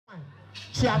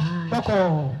Chia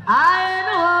boko. I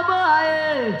know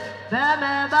boy.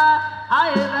 Remember, I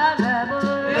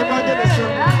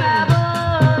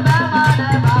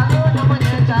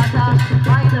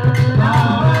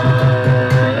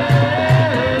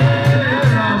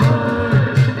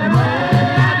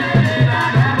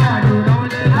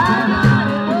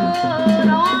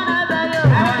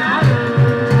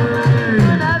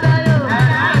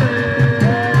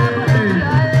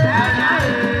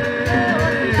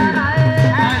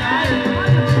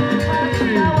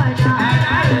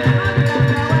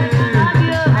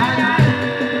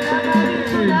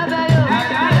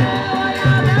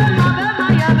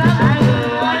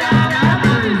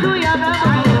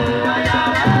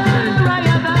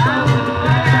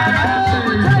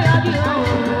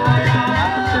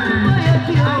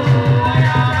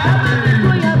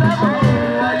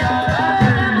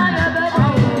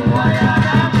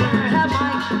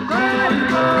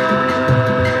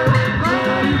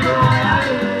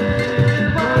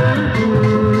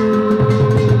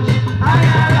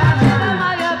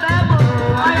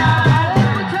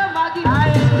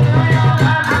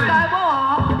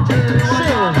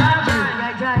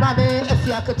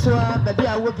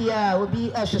baby, I will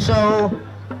be a show.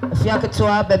 If you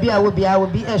are baby, I will be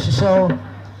a show.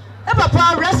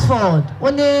 Papa Restford,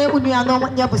 when you are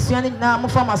not Yabusian now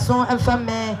from a son and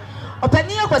family.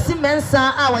 Openia was immense,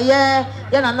 our year,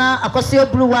 Nana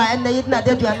Akosua Bruwa, and the Idna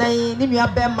Dediana, Nimia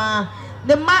Bema,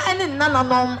 the Ma and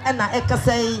Nana and I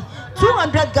say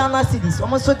 200 Ghana cities,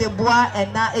 almost so the bois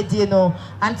and na Ediano,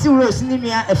 until Rose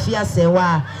Nimia a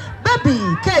fiasewa. Baby,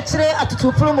 catch at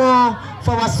 2 promo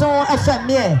for a song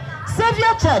FM.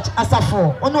 Savior Church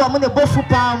Asafo, ono amune bofu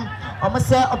pam,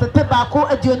 omose opepe bako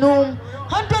edionum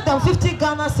 150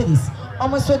 Ghana cities.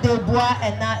 Omoso de bois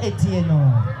and na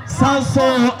edieno. Sanso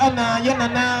ana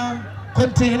yenana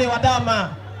continue wadama.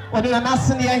 Wadi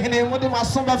anasini ya hene wadi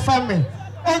masomba family.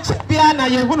 Enche biana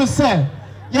yehunu se.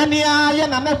 Yania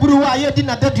yenana Bruwa yedi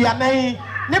na dedu ya nei.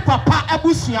 Ne papa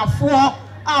ebusu ya fuo.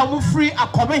 A mufri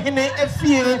akome hene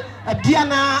efie.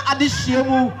 Diana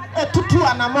adishiemu. Tutu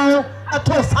anamo.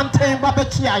 Ato santen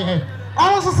babechi aye.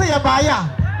 Also say yabaya.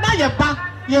 Na yeba.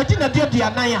 Yedi na dedu ya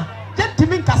naya.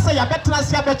 Gentlemen kasa ya betra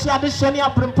sia bechi adisheni ya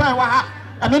prempa wa ha.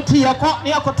 Anunti yako ni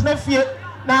yako tunefie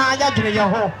na yadwene ye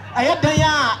ho. Ayedan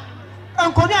ya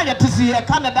enkonya ya tisi e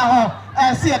Canada ho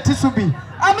si etisubi.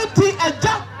 Anunti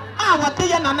eja a wade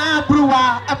ye Nana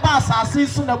Bruwa e ba asase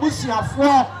su na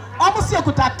busuafo. Omusi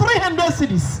ekuta 300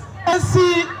 cities.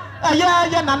 Ensi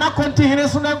ye Nana konti hene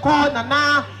su na nko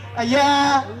Nana ye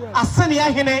asene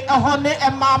ye hene ho ne e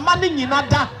mama ne nyina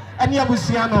da ene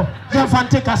abusua no.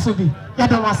 Jefante kasubi.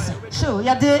 Yadawase. Sure,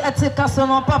 yade etika so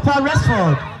no Papa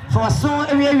Restford. For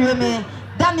soon me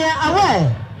Daniel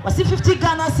away was 50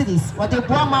 Ghana cities what the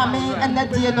boy mammy and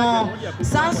that no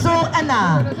Sanso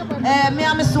Anna me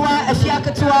amesua a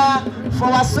fiakatua for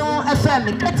a son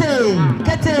FM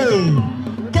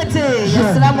Kete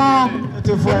yes lamo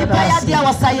the paya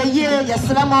was a year yes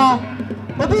lamo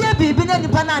obi ya bibi na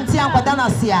nipa na anti ankwada na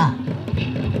sia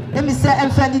emi se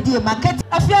emfa ni die market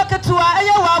afiakatua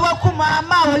eya wa kuma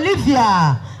ma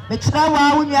Olivia me kira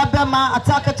wa wunua bema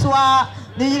atakatua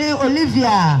Niri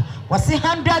Olivia was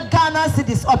 100 Ghana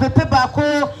cities of a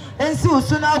pebako and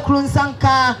Susuna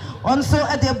Krunsanka also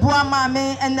at the Boa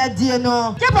Mame and the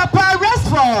Diano. Papa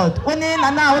Restford, when in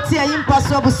and out here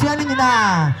impossible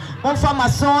Sianina, one from a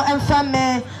son and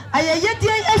family. I yet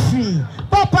free.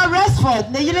 Papa Restford,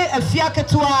 Nere a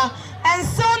fiakatua, and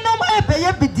so no more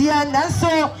Bidian, and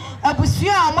so a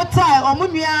Busia Motai or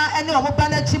Munia and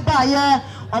Obana Chibaya.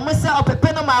 Almost up a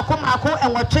pen of Mako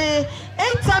and watch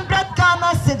 800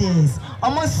 Ghana cities.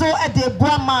 Almost so at the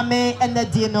Boa Mame and the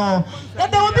Dino.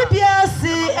 Yet there will be BRC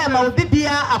and I will be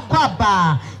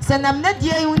Aquaba. Send them net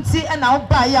ye unti and I'll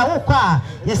buy ya oka.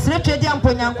 Yes, Richard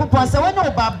Yampoyan coupon, so I know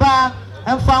Baba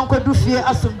and found Kodufi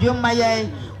assumed you my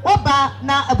Oba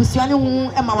na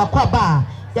Abusianu and Mawakwaba.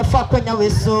 The Fakwanya we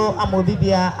so a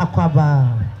Mobibia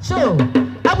Aquaba. So.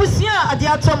 Abusia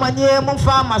adiato manye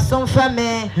mumfa mason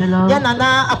fame ya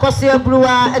Nana Akosua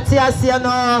Bruwa etiasia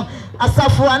no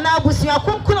asafo ana abusia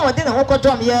kunkuna wode ne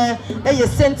hokodom ye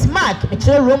Saint Mark me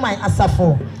Roman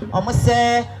asafo omo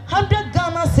 100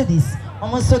 Ghana cities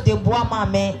omo so de boa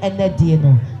mame enadie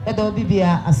no e da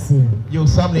obibia ase yo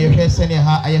samle ye hwese ne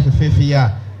ha aye fefefe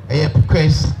ya aye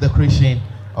Christ the Christian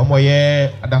omo ye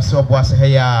adanse obo ase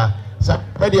he ya sa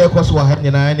pede ekoso wa ha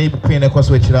nyina na ibukwen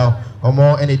ekoso akira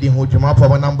omo enedi ho dwuma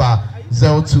for number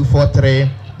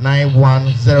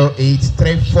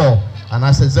 0243910834 and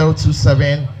I said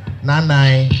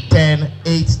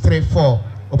 0279910834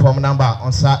 upom number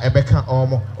on sa ebeka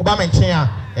omo oba menchen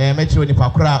a metro ni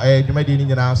pakura dwumadi ni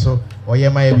nyina so oye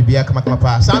ma ya bibia kama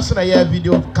pa sanso na ya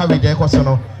video coverage e koso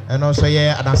no eno so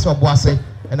ye adanse oboase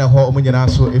ena ho omo nyina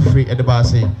so efri edeba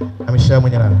se am share mo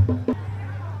nyina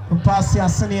mpasi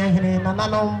asene ehene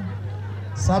nananom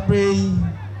sabre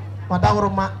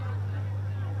madawroma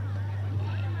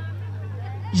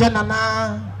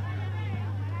janana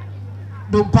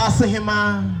dumpase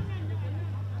hema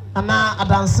ana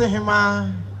adanse hema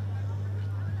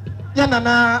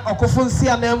yanana okofunsi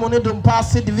anemo ne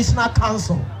dumpase divisional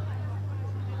council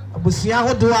abusia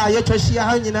hodo a yetwahia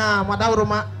ha nyina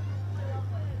madawroma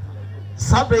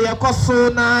sabre yakoso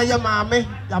na yamaame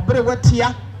yabre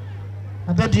watia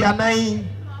adaduanan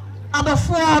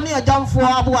adafo ne ajamfo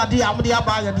aboade amde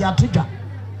aba ya de atodwa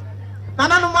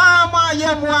nana no mama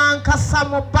yemu ankasa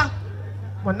mo ba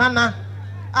mo nana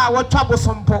a wotwa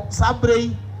bosompo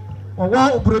sabre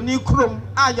wo obroni krom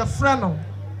a ya frɛ no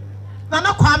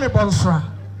nana kwame bonsra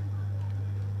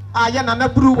a ya nana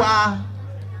bruwa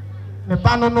ne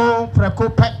ba no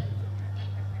prekope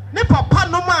ne papa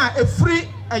no ma efri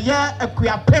eye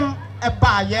akuapem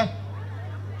ebaaye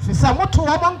fisa moto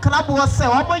wo nkrabo se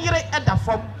wo yire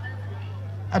edafom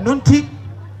anunti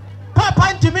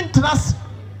papa ntimi ntras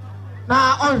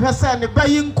na onhwe se ne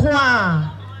bayi nko a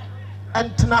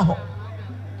entena ho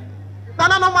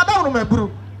nana no madawo no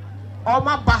maburu o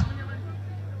maba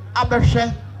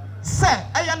abehwe se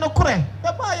eye no kore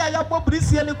e ba ya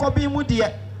bobrisie ni kobi mu de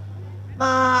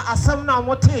na asem na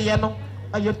moteye no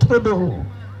aye trodo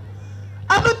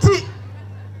anuti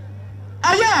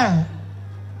aye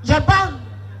yaba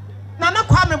nana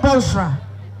kwame bonsra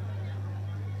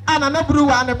Nana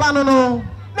Bruwa ne ba no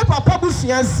ne papa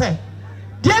busua se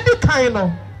de di kan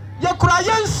no ye kura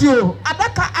yensuo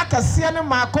adaka akase ne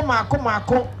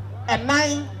maako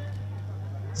enan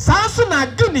sanso na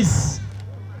Guinness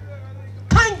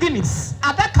kan Guinness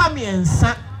adaka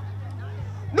miensa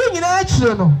ni nyina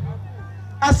achiro no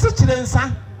asichire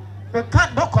nsa me ka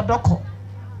doko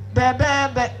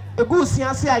de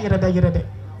egusia se ayerede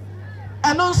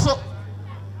eno nso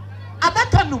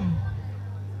adaka num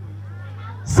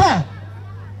se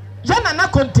yana na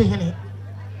kontihini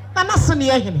nana sene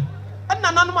ehini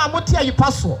nana no amoti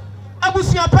ayipaso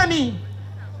abusua pani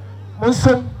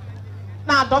monsom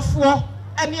na adofo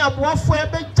ene aboafo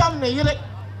ebejam ne yire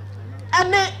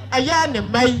ene aya ne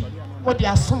mai modi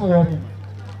asom wo mo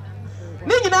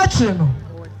ni nyina akire no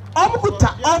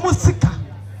omukuta omusika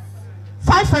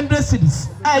 500 cedis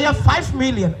aya 5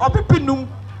 million opipinum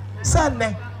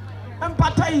sane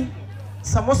empatai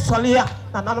samo solia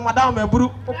na nanu madam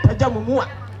maburu opaja mumu a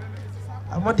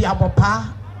amodi abopa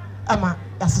ama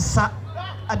yasesa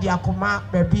ade akoma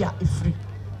babia efri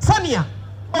sania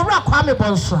owura kwame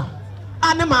bonsra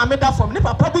ane maame da fom ne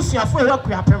papa busuafo ewa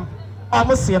kuapem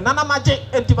omo se nana maje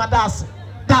entimadase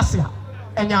dasia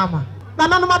enyama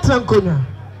nana no matrankonya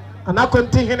ana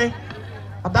kontihene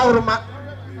adawruma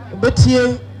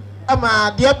betie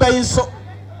ama de bayin so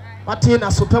mate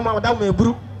na sopema madam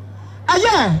maburu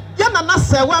aye yana na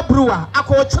sewa bruwa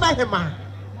akọ kira hema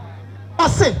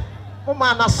ose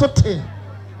mama na sote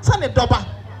sane doba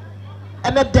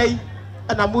ene dai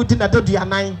na mudi na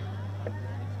doduanan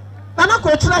na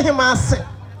akọ kira hema ase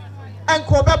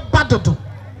enko be badodo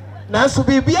na so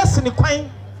bibia sini kwan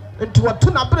nti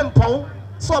watu na brempon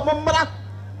so momra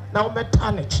na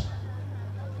ometanage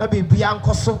na bibia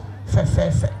nkoso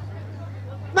fefefe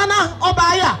nana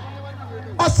obaya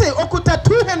ose okuta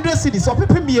 200 cedis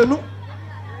opepe mienu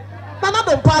nana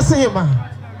don pass him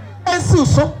ensi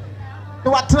so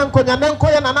no watrankonya nenko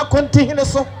ya nana konti hene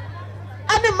so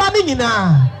ani mani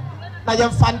nyina na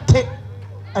yemfante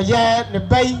aye ne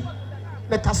bai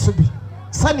ne kasubi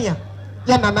sania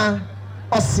ya nana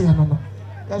ose no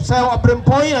ya say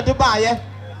obrempon ya de baaye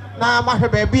na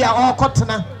mahwe bia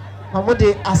okotena na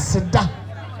mode aseda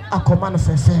akoma no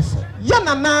fefefe ya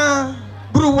nana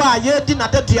Bruwa ye di na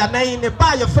deduanan ne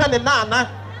baaye frɛ ne nana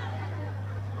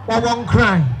won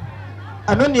cry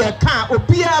ano ne ka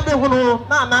obia be hunu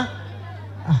nana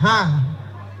aha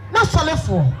na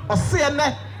solefo ose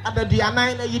ene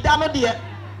adaduanan na yida no de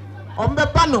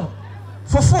ombeba no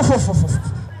fofofofofo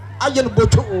aye no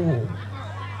bocho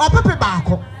opepe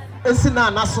baako ensi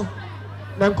nana so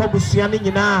na nkobusua ne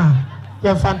nyina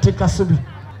ye mfante kasobi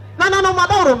nana no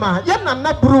madoroma ye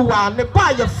nana Bruwa ne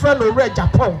baaye frɛ no re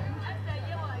Japan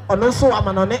ono so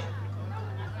amanone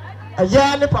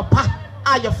aye ne papa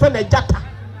aye fe na jata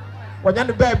wonya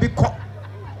ne ba bi ko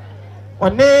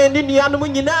one ni nuanom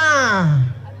nyina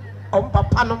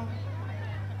papa no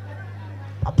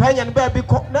papa nya ne ba bi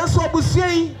ko na so obusua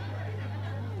yi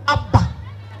aba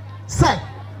se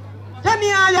yani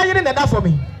ya yire ne da for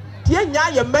me die nya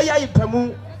ye meya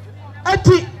ipamu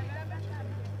ati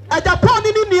Japan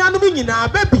ni nua no nyina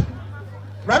baby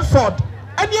Redford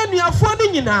ani anuafo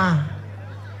no nyina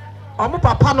omo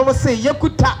papa no say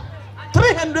yekuta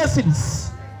 300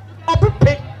 cedis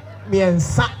opepe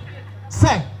miensa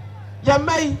say ya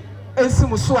mai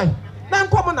ensimu soai na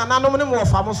nkomo nananom ne mo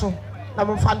fam so na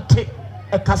mo fante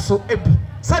ekaso ebi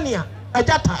sania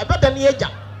ajata ebeda ne eja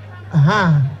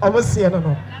aha omo sie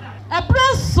no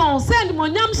Ebreson send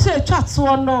monyam she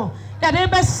twato no ya de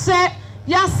be se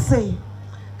yase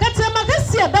katema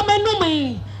kesi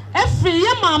adamenum efri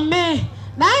ye mame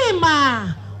na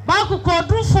ima ba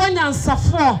kokodrufo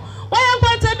nyansafo waye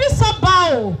nkwanta bi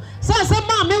sabao se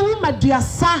mame wu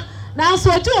maduasa na so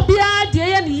aje obi a de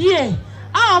ye ne yie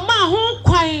a ma ho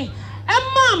kwan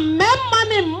emma memma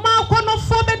ne mma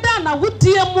kwanofo beda na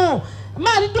wudie mu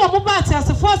ma de do mo ba ti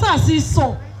asefo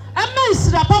so emma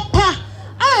isira papa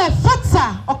a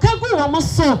fata okagu wo mo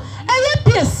so eye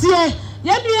piesie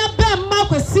ye nua be mma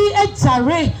kwesi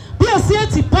ejare piesie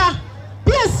tipa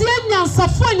piesie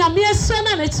nyansafo nyame ehye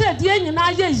na ne kire de nyina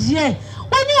ye yie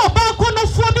wonye oba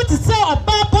kwanofo bi ti se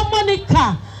oba pa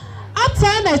Monica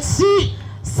ata na chi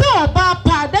se oba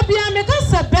pa da bia me ka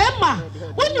se bema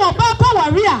wonye oba pa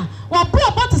ware a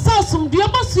wabro ba ti se asumdue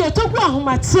bosu etogu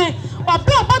ahomache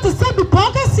wabro ba ti se bi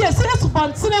pa ka sie se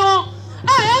subantene ho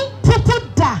a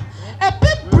popoda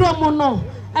ebebromo no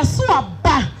eso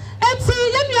aba enti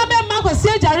ye nua be ma kwasi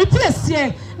ajare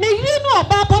piesie ne yiri no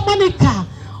oba pa Monica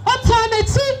ota na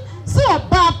chi se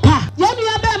oba pa ye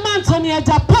nua be ma Anthony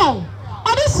Japan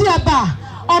odisi aba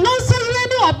ono nso yiri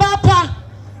no oba pa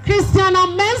Christiana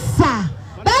Mensa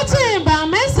Dachimba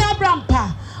Mensa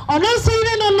Brampa ono nso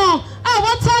yiri no a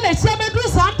wota na chi abedu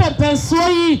san pempenso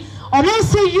yi ono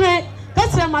nso yiri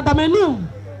kase madamenu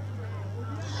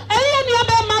eye ni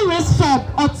abe ma respect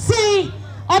oti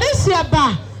odisi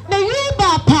aba na yiri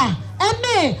ba pa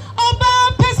ene oba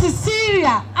pesi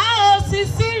Syria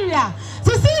Syria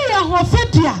ho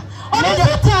fedua ono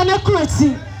feta na kureti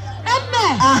ene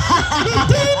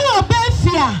dini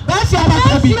obefia befia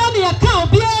ni aka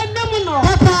obi enum no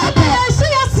papa ya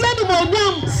sia ni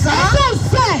monyam se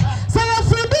ya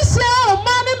fribisia o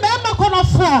mani mema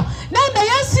konofo na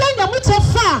ya sia nyamuche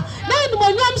fa na ni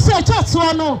monyam se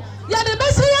chato no ya de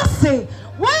besi ya se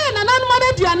we na nanu ma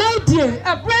dua na die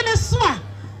ebre ni soa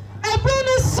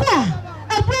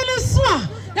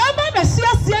ya ba besi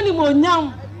ya sia ni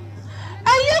monyam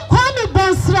aye kwame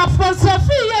bonsra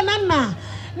fi ye nana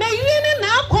na yini na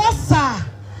akosa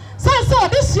sanse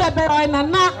odisi ebe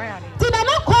nana ti na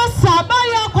akosa ba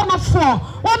ya akonafo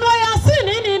wono ya si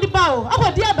ni ba o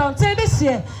akodi adonte disi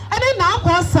ene na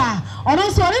akosa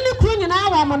ono so ni kru nyina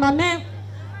wa monone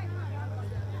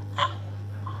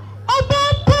oba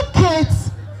pocket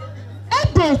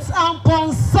edit and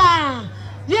ponsa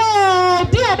ye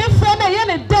dia be friend ye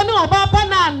ne dani oba pa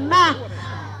na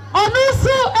ono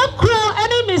so ekro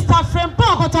ene Mr. Frempo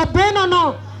akoto breno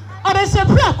no ore se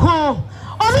prako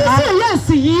ore se yes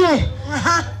ye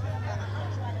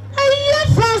aye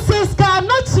Francisca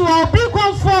not to obi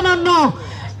konfo no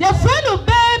your friend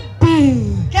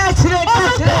baby catch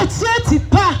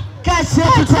tipa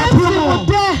promo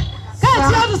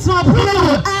catch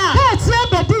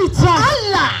bedi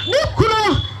Allah nikuro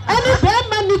ani be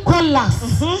ma Nicholas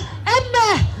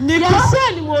ene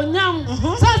yase ni monyam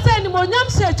sase ni monyam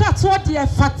se twato de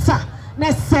fata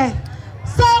na se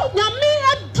so nyame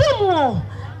adum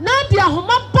na dia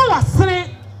homa bo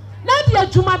wasere na dia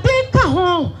dwumaden ka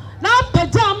ho na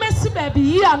pagya mesi baby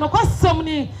yi anokosem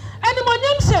ni eni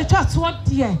monyam se twato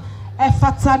de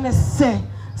fata na se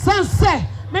sanse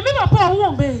me papa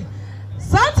wo be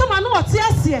santama no wote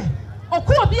ase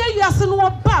oku obi ayiase no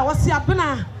ba wose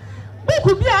abena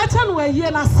buku bi a acha no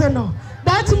ayie na se no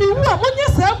that me wu amonye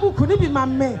sa buku ni bi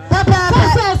mamme papa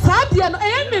sa de no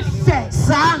me fe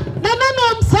sa na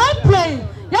no sa play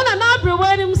yana na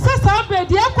abrewa ni sa bre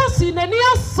de akosi na ni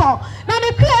aso na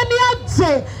ne kra ni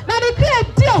aje na ne kra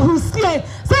di ahusie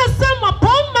se ma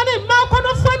pom ma ne ma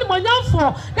kono fo ni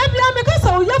monyamfo na bia me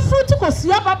kasa o ya fruit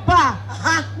kosia baba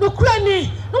ha no kra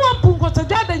ni no wampunko to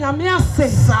jade nyame ase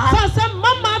se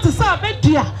mama to sa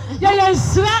bedua ya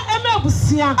nsira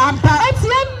emebusia etie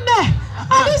nne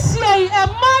Alicia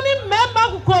emani memba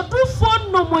kukodrufo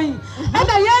nomoi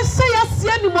ena yense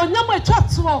yasie ni monyam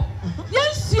atwato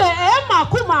yensie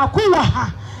maku wa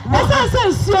ha esa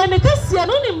nsie ne kasie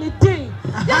no nim ni din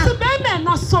yesi be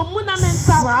na somu na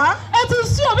menta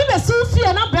etinsi obi be si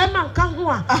fie na be ma nka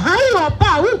ho a ayi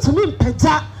oba wontumi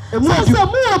mpagya so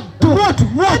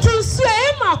mu etinsi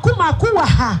maku wa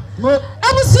ha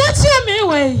abusia tie me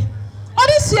we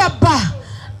odisia ba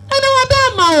ena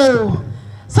wada ma o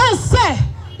sanse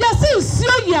yɛse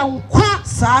nsuo yɛ nkwa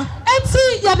saa enti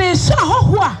yɛde hwɛ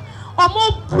ahoho a ɔmo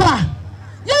boa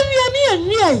yɛwie ne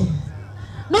yɛnwie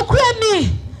nokura ni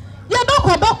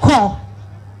yɛdɔkɔdɔkɔ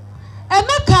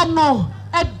ɛnaka no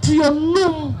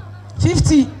aduonum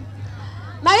 50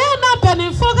 na yɛna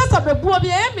mpanimfo kasa bebuo bi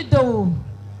ɛyɛ me do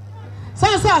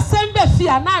sansa asɛm bɛ fie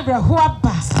a na awerɛho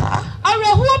aba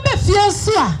awerɛho bɛ fie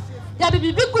nso a yɛde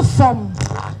bibi gu fam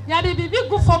yɛde bibi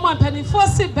gu fam a mpanimfo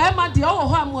si bɛrima deɛ ɔwɔ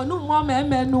hɔ a mɔnu mɔ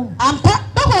mɛɛmɛ num ampa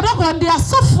dɔkɔdɔkɔ de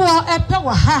asɔfoɔ ɛpɛ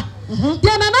wɔ ha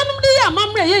deɛ nananom de yɛ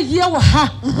amammerɛ yɛ yie wɔ ha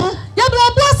yɛde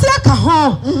ɔboase aka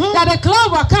ho yɛde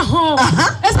club aka ho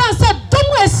ɛsiane sɛ dɔm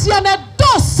ahyia na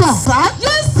dɔɔso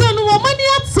yɛnse no wɔ mani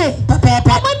ate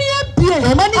ɔmani abie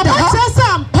ɔmakyerɛ sɛ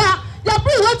ampa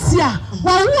yɛbere wɔti a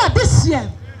wɔwo ade hyeɛ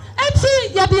ɛnti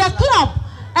yɛde yɛ club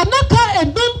ɛnaka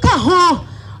enum ka ho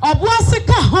ɔboase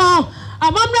ka ho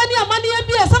amammerɛ ne amane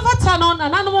abie ɛsɛ fata no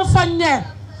nananom fa nyɛ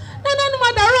nananom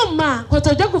adaroma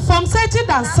kotodwagu fam sɛ akyi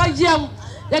dansa yam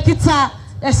yɛkita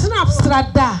ɛsena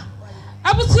abstrada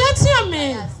abusua tia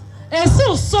me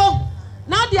esi so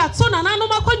na de ato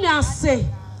nananom akonnwa ase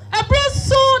ɛbrɛ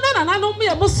so na nananom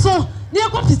yɛ mu so ne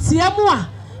yɛkɔpitia mu a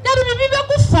yɛde bibi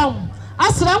bɛgu fam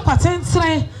asrɛ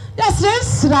nkwatentere yɛsrɛ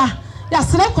nsira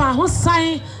yɛsrɛ kwan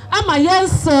ahosan ama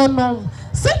yɛnsew nom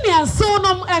sɛnea nsew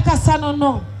nom ɛkasa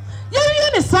no yɛwie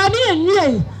ne saa ne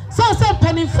yɛnwie sɛ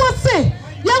mpanimfoɔ se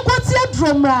yɛnkɔte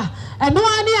aduromra ɛno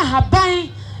a ne ahaban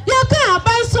yɛka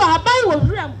ahaban so ahaban wɔ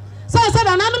wiram sɛ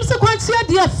nananom se kwankyerɛ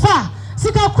deɛ fa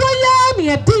sikakoro yɛ ne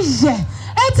yɛde yɛ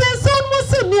ɛnti nsew no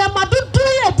se nneɛma dodo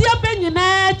yɛde abɛ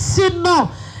nyinaa akyi no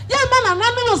yɛma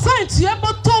nananom san tua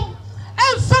bɔtɔm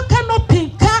ɛmfa canopy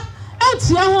nka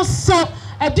ɛntua ho so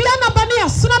adua naba ne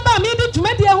yɛsono ba a mede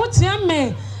dwumadeɛ ho tea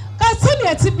me ka sɛdeɛ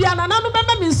ɛte bia nananom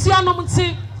bɛma me nsuanom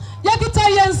nti yɛkita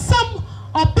yɛn nsam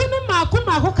ɔpene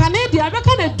maako kane deɛ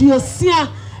abɛka na aduosia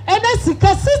ɛna sika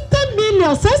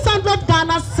 60,600,000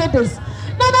 Ghana cedis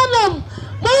nananom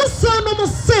monsuanom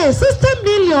se 60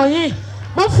 million yi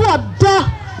mofo ɔdɔ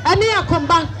ɛne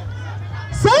akomba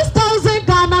 6,000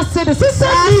 Ghana cedis 60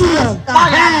 million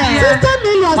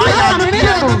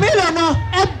 60 million no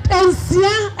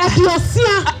ensia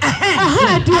aduosia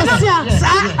aduosia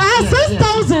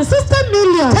 6,000 60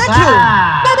 million thank you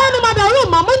nananom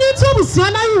adaroma monyi to busua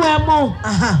na yiwe mo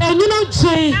enyino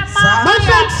gye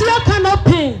monfantia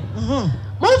canopy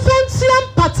monfantia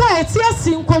mpata etia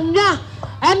sinkonwa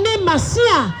ene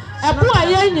masia ebo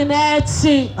aye nyina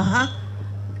echi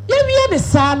yewie ne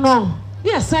saa no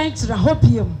ye san kyira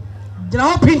hopiem gyina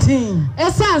hopintin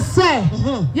esan se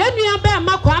yenua ba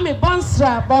makwa me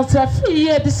bonsra free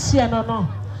ye de hye no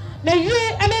na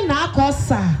wie ene na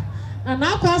akosa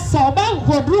oba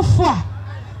godrufo a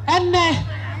ene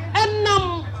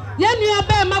enam yenua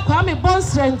ba makwa me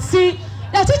bonsra nti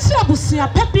ya kyekira busua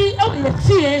papi ye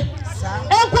fie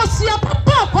enkosia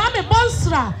papa kwa me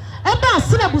bonsra eba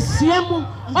asira busua mu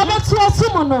obeto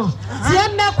osumo no tie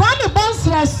na kwa me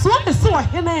bonsra so me se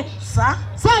ohene sa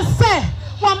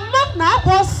wamma na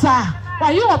akosa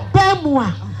wayo oba mu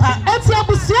a eti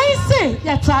abusua yi se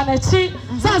yeta na chi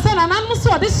sanse na nanom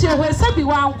so de hye ho esa bi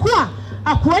wanko a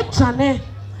akwa twane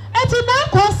eti na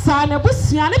akosa na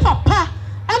busua ne papa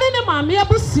ene ne maame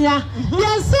abusua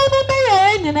yenso no be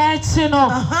ye nyina chi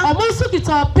no omonso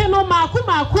kita peno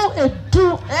maako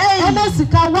edu ene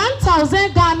sika 1,000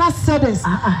 Ghana cedis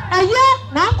eye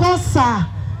na akosa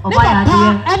ne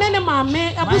papa ene ne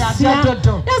maame abusua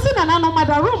yesi na nanom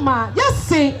adaroma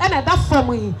yesi ene da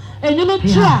fam yi enyunu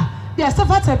twa de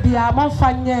sefata bia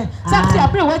monfanye sati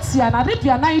abre watia na de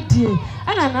bia na idie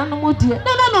ena nanom die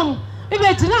nanom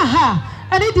ibe gina ha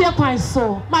ene die kwan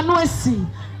so mano asi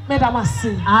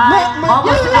medamasi awoye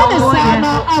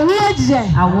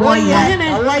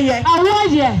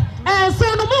so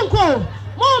no monko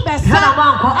mo besa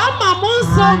ama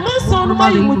monso no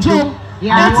mayi mujo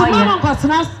enti mama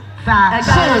nkotena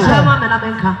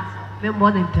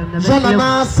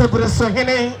Nana Akosua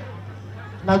hene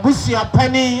na gusua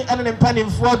pani ene ne pani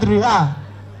mfodru ha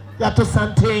ya to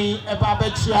santen e ba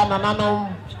bechia nananom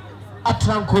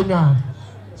atrankonya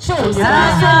show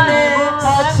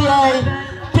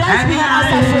Bless me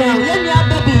as a friend. Let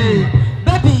me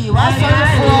baby. What's your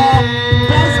for?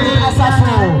 Bless me as a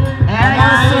friend. And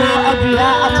also, Abria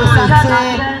after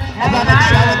Sunday, about the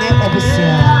child of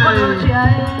Obisia.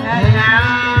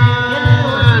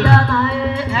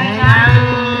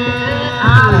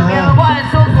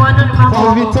 For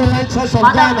Victorian Church of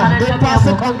Ghana, the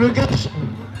pastor congregation.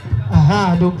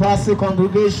 The pastor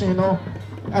congregation, you know,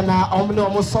 and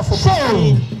almost suffer.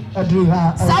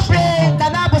 Sapre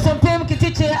kana bosompem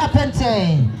kitiche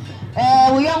apente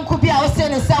we yonku bia o se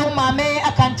ne sa wo mame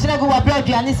akankyere go wabra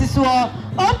aduane sisuo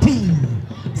opi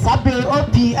sabe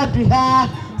obi adriha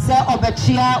se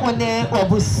obechia one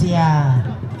obusia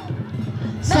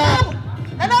so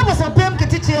and I was a pem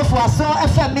ketiche for so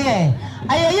fme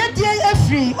ayeye die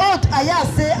afri old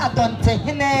ayase adonte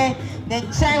hene ne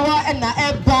nchen na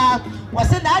eba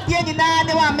wose na ade nyina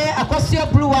ne wa me Akosua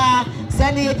Bruwa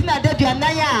se ne yedina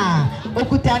daduanan a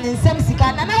okuta ne nsem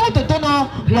sika na hododo no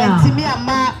wantimi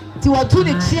ama ti watu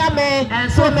ne chiame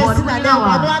so mesi na ne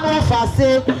anu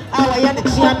afase awaye ne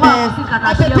chiame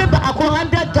apepe akọ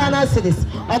 100 Ghana cedis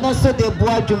ono so de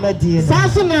boa dwumadie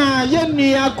saso na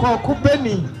yenni akoku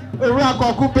beni eru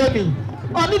akoku beni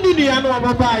oni ni nua no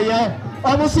baba ye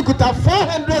ono sukuta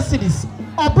 400 cedis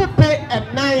opepe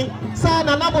enai sa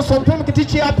na na bosompem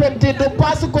kitichi apente do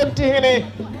pass kontihene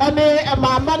ane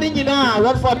mama ni nyina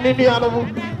refa ni nua no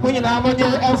munyina monye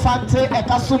enfante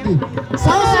ekasubi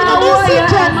saso na ni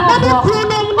sijo na ni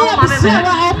kuno ni abisia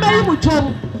wa amayi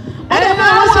mutwom ade ma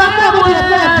wo so ko bi de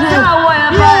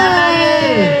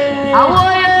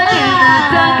awoye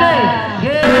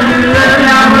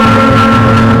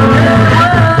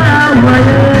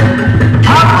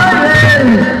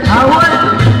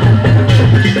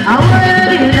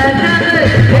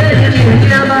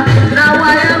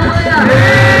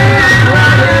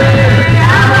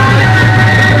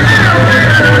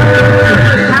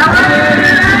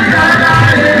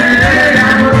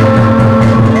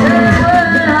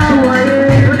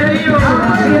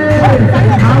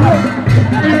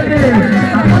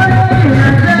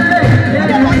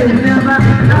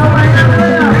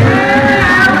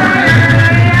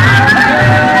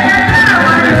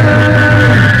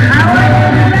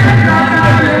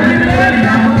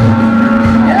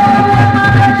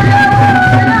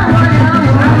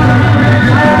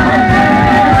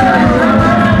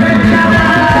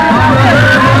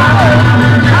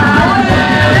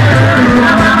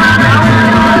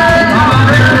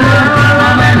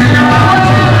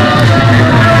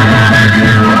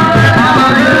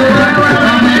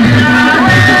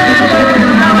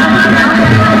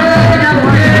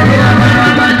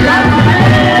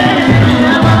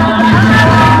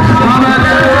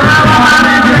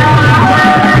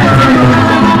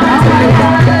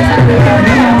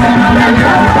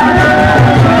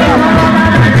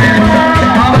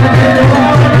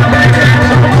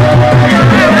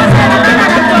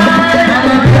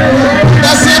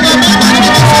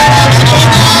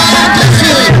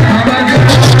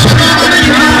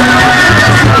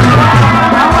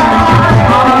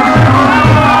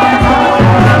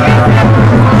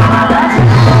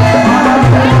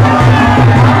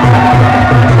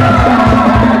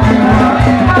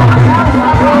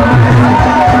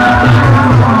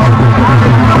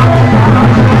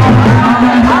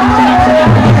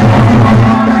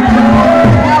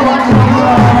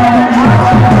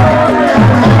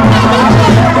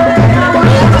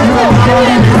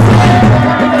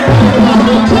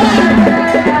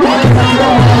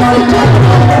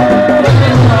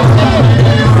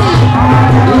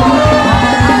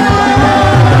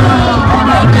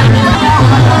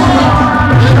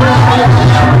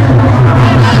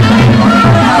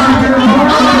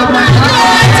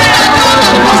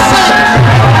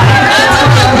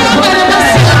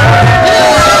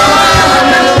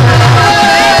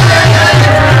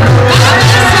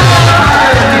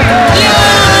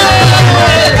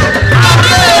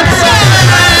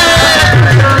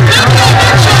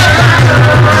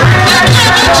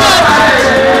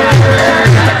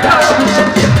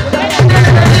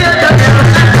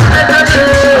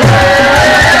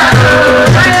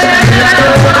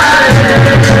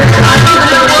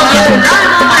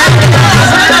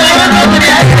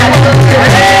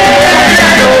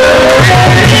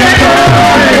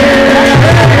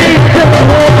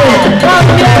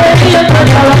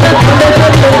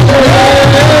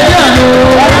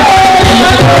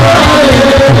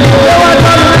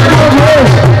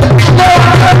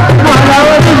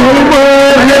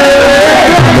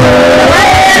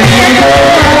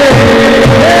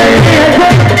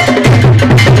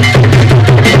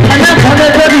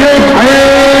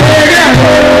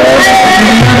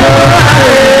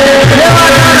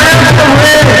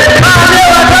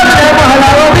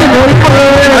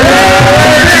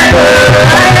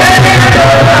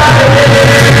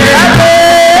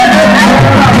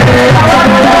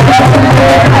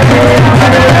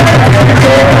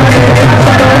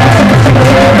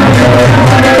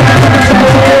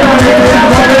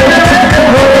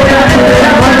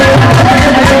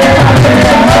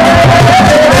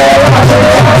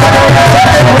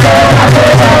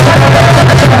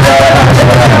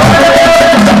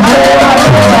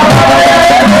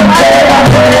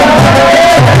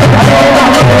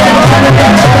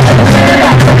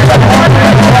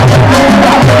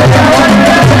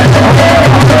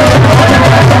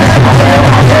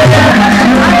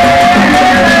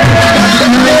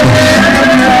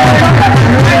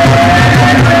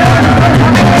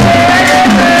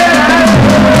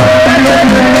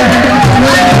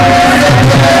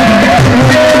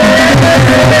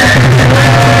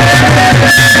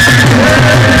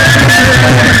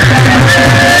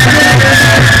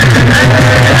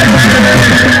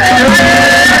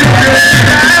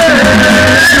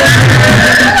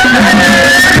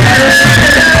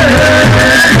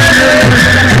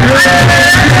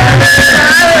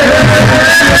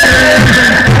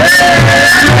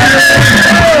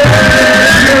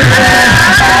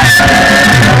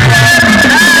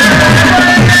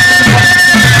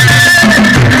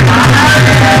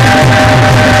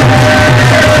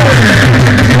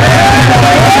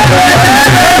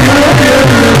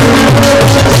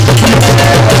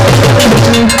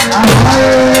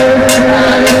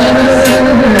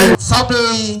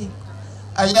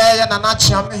Nana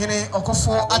Chiamehene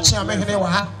Okofo Achiamehene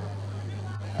wa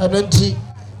Adonti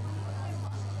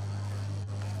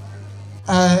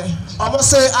almost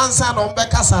say answer no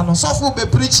bekasa no so fu be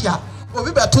preach ya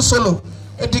obi be to solo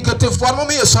educative for mo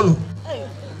me solo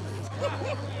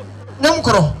nyom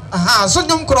kro aha so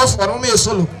nyom kro for mo me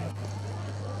solo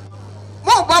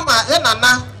mo ba ma e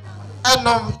Nana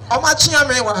enom o ma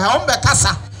Chiamehene wa ha o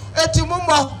bekasa eti mo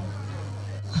mo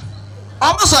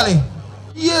o sorry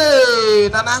yeah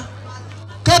Nana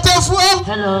ketefu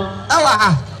hello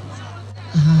awa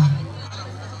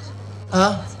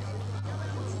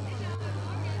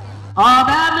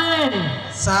Obama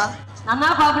sa Nana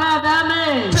Akosua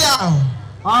Bruwa Piao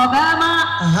Obama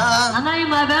Nana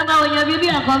Imabema onye bibi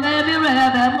akome mi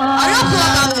rebemo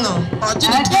Ayoko no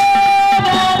ojidi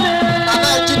Nana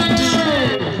ojidi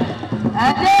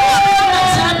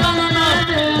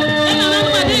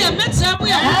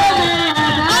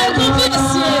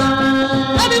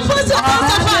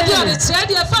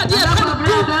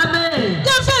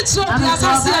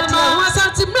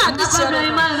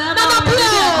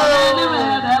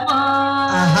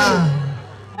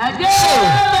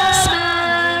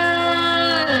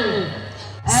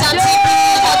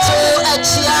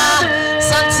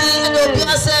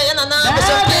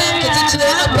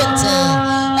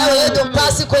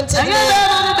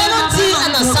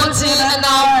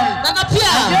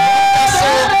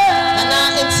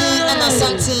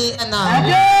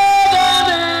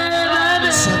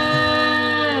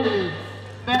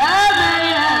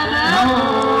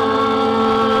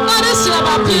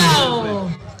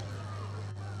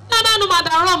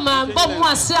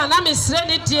Ase ana mesre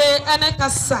ne die ene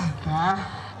kasa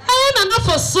Nana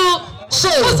fosu so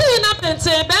na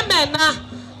pente be mena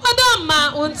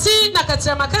odama unti na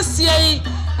katrama kasie yi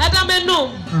edamenu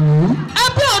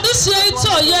ebe odihie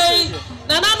to ye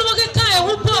Nana no keka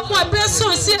ehupo mu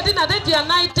apreso si edi na dadua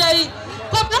nai dai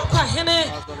kwa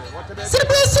hene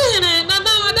sibreso hene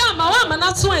Nana odama wa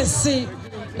mana so ensi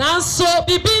nanso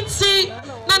bibinti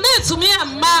na netumi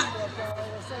amma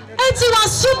enti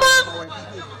wasuma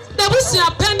Debusia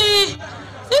penny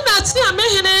Nina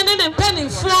Chiamehene and penny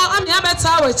for and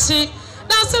Yabeta Wachi.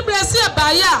 Now, Sabresia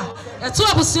Baya, a 2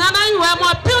 Busiana, you are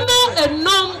more pino and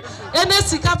nom and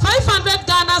Esika 500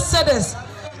 Ghana cedis.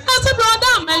 As a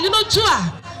brother, man, you know, Jua,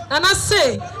 and I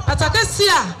say,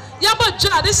 Patacasia, Yaba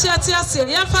Jua, this year,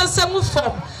 Yafa move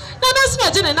form. Now, that's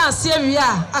what Jenna and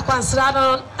Syria, a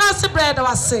considerado, as a bread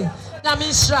was say,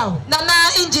 Yamin Shroud.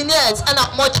 Nana engineers and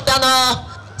not much Dana.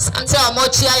 Santia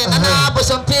Mochia and Nana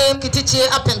Bosompim Kitichi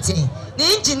Apenti. The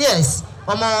engineers,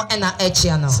 Omo and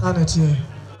Echiano. Sanity.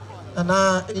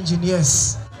 Nana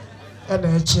engineers and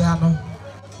Echiano.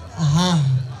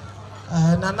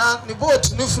 Nana, the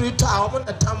boat, no free town,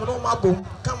 the Tamano Mabum.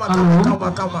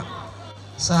 Come.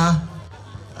 Sir.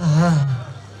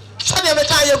 Shania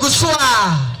Metaya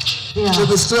Gusua.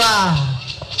 Gusua.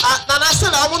 Nana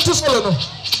said, I want to follow.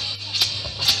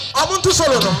 I want to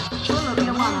follow.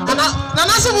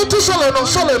 Nana se mutu solo no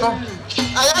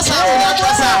aya sa o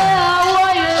kwasa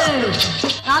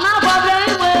Nana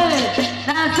Akosua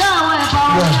na sawe pa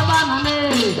o ba na me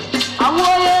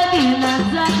awoye di na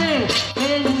zade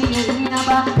eni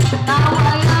ba na wa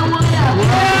ya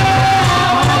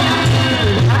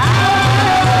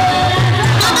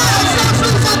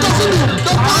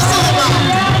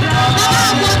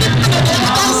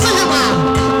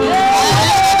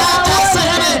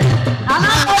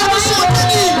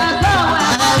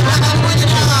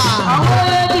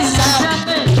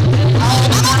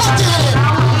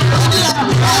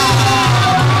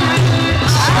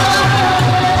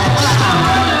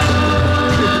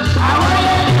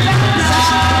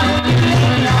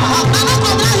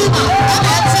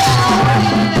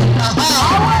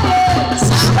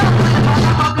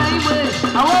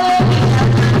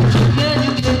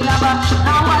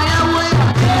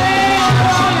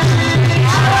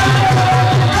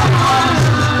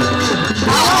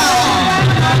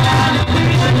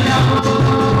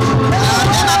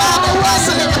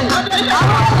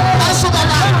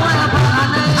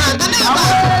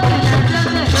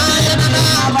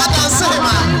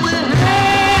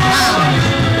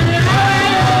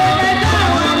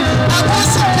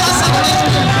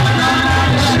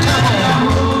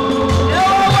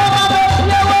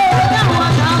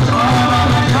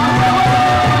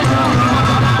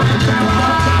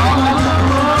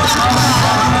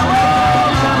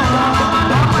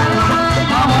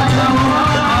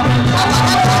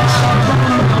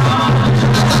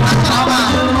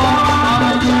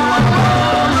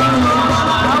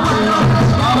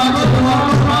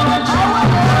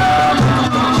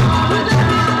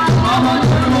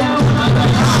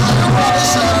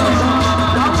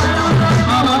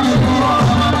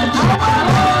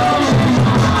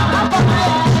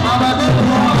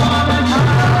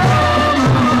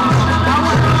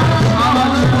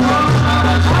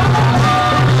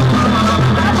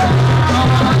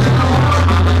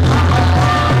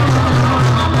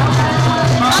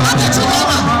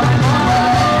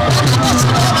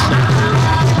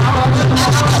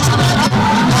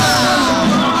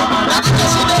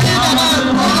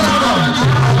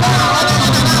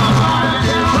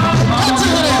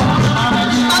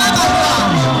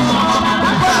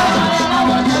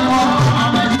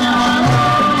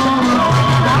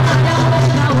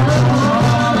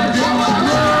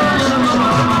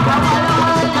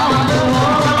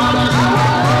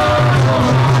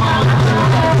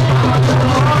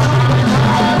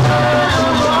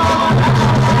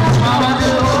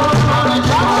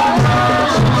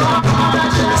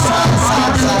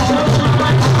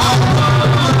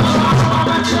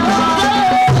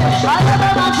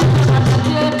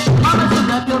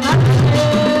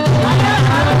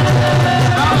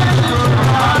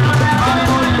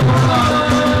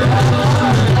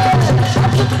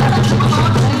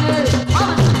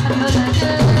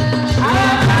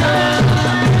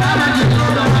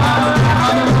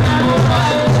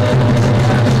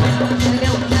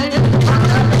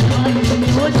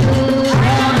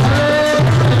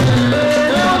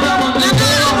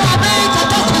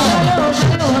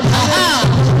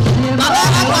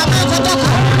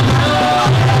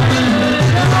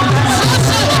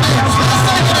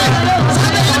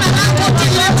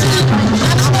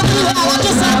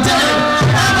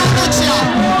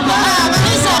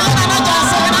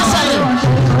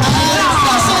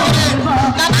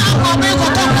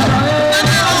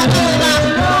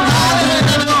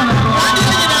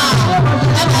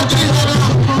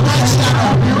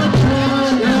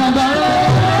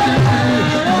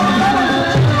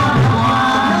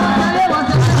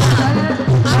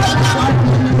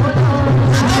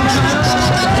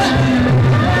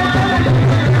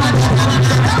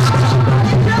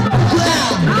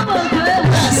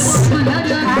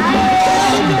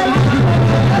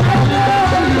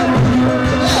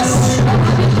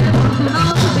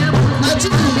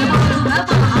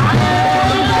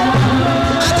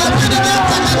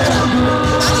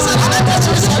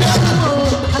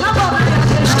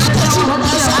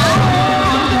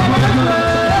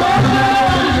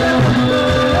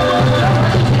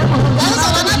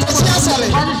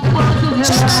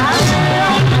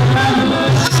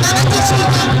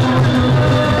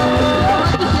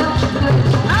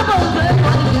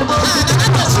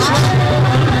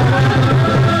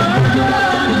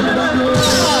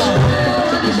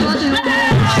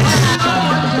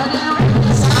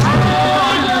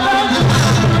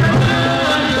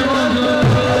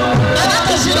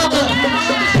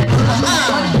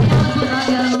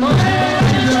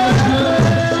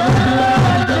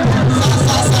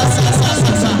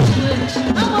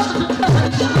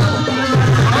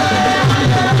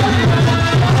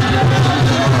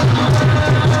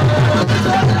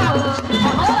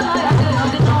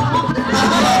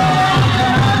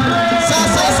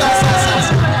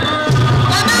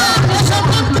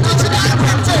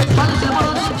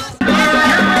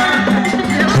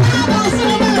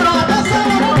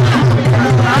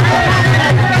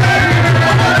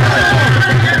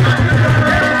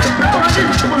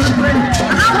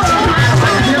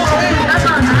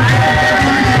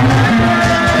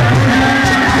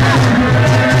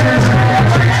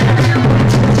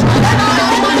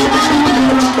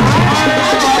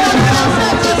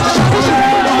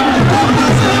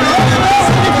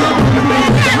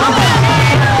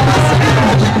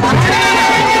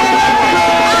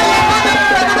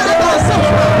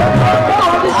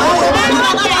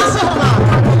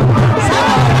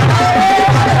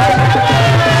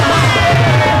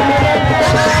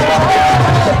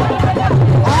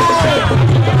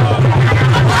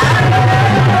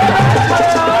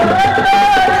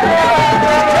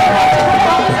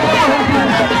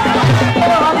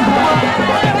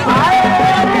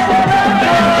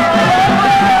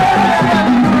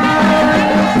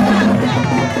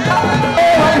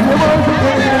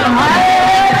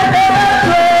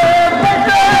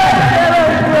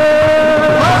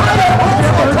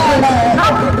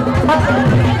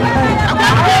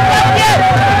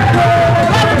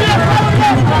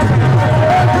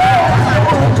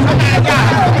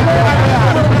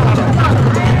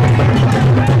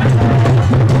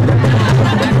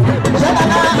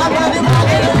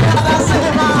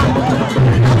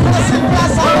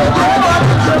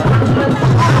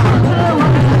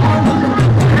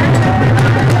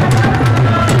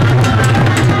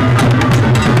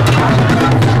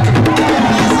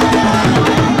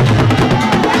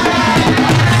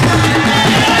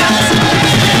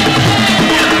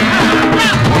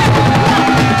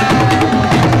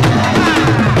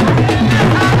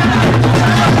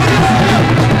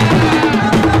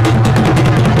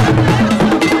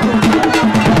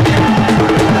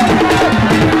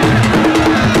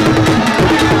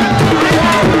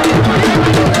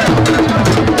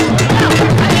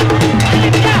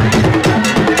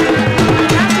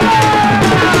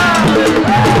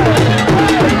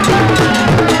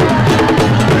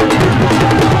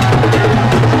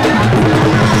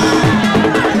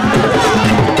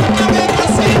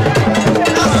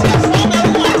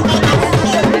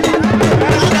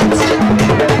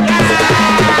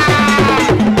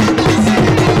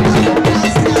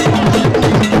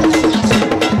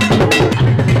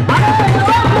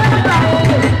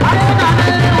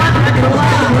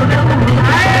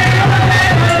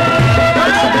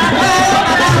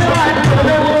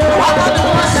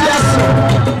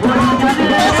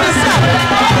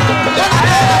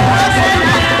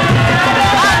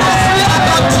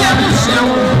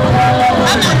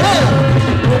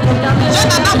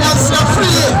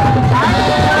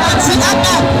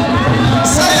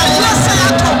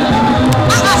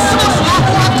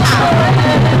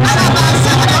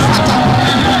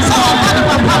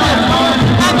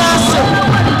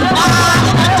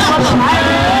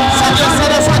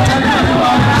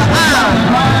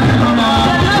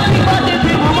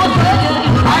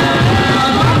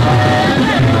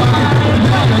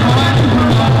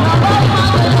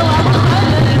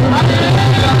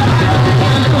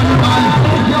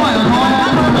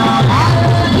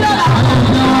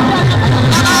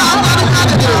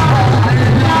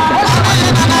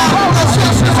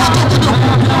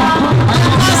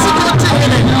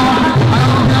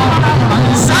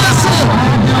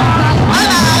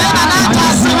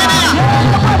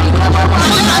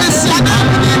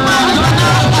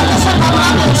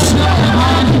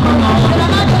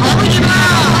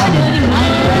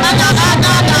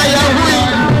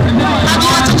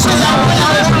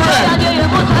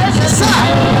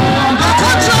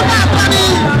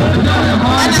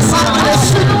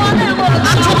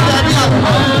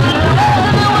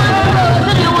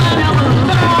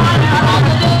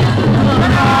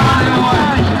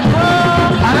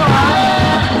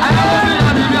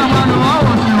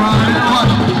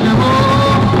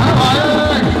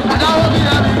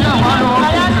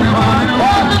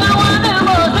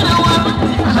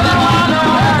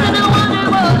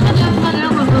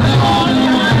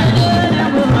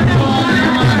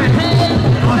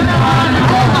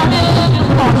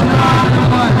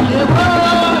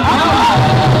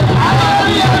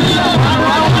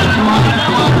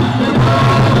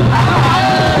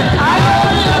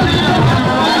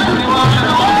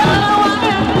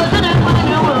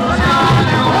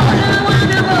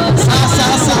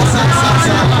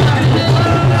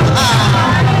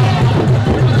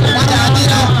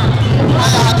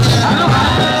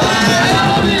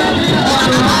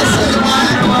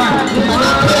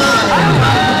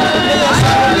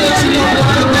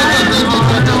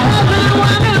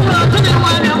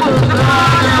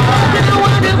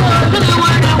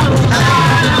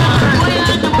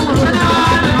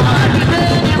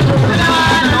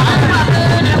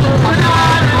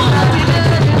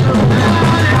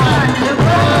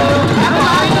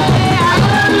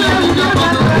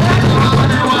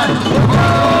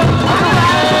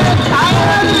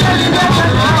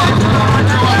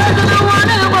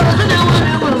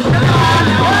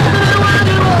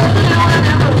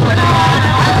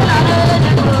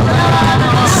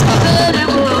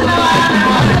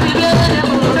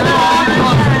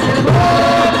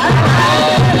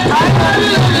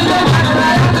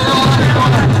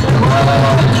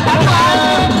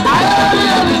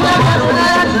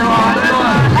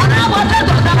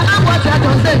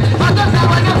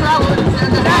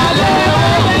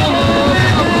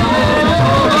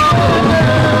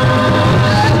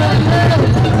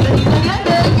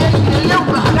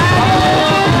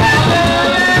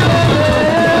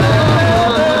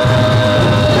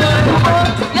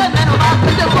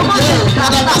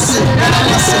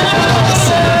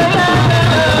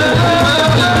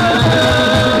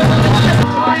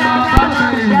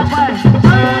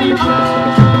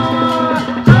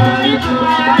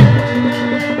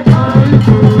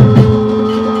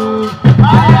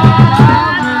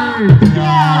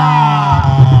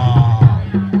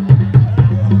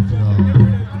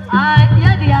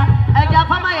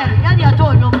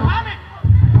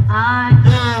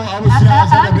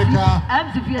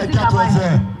si fi esi ka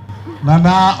mai.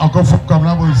 Nana Akosua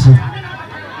Bruwa.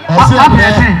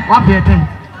 Wa be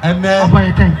Ene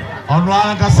ono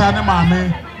ankasa ne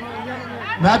maame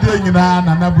na de nyina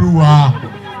Nana Bruwa.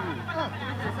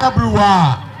 Nana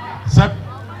Bruwa se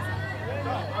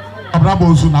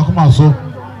Abrabo su na kuma so.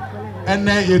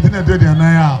 Ene yedina de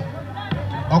anan a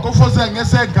Akosua se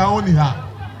ngese nka oni ha.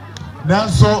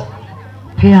 Nanso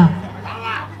Pia.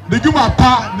 Niguma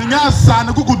pa ninya sa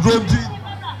ne kuku dronti.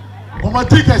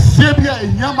 Omatika sebia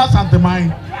enyama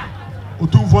santemai.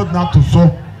 Otumfo na to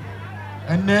so.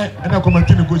 Ene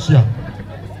komati negotia.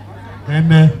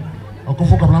 Ene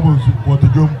Akosua Bruwa su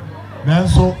djom.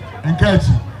 Nanso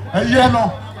enkachi. Eye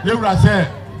no yewura se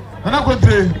Nana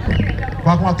kontre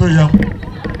kwa kuma to yam.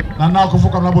 Nana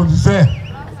Akosua Bruwa su se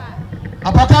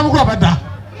apaka mu ko beda.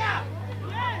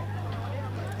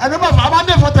 Ene ba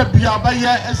amande foto bia ba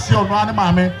ye esi ono ane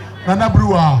maame Nana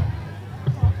Bruwa.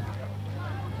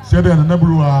 Se de Nana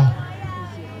Bruwa.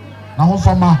 Na ho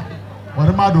fama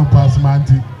wore ma do pass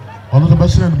manti. Ono to ba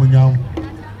shire no nyam.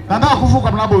 Nana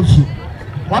Akosua Bruwa su.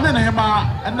 Wane na hema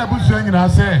ene busu nyina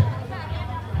se.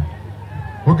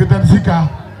 Ogetan sika.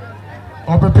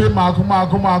 Opepe mako.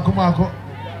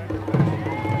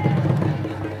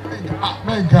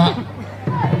 Menka.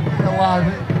 Yawa.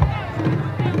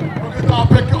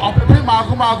 Opepe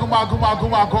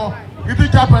mako. Iti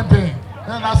chapente.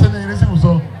 Na se ni risi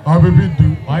muso. Opepe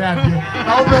du. Oya de.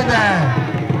 Na open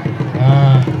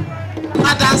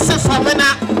Adanse famena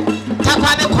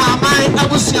takwane kwa amai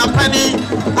abusia pani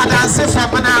adanse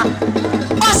famena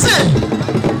ose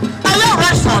ayo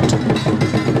Redford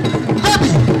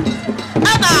baby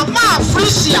ana ma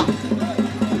Frisia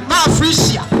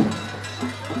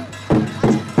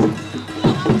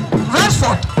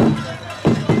Redford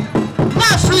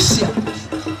ma Frisia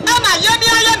ana yeni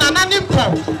aye Nana nimpo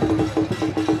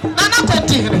Nana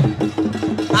kontihire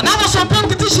Nana mo so pem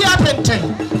titishi apente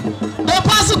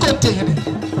pass container.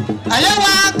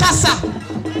 Ayawa kasa.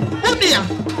 Unia.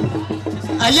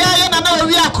 Ayaya Nana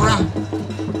owi akora.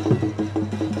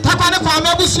 Papa ne kwa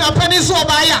mabusu apani so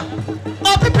obaya.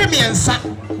 O pipi miensa.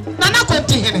 Nana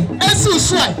container. Ensi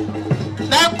usuai.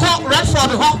 Na enko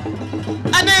Redford ho.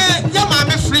 Ane ya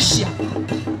maame Frisia.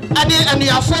 Ane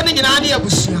anuafo ne nyina ane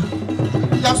abusua.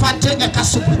 Ya fante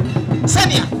ekasubu.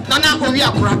 Senia Nana owi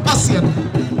akora passe no.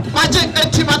 Maje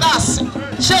entimadas.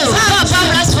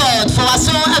 Redford for us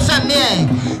FM near.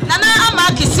 Nana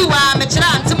ama kisiwa mechira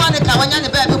anti Monica wanya ne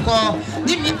baby ko.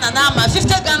 Ni Nana ama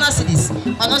 50 Ghana cedis.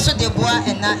 Ono so de boa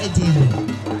ena edile.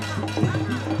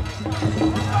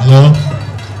 Hello.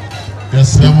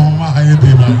 Yes, mama haye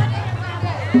de ma.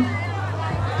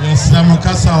 Yes, mama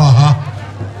kasa wa ha.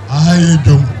 Ahaye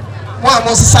dom. Wa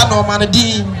mo sisa no man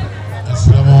di. Yes,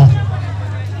 mama.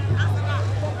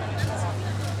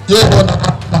 Yo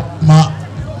ma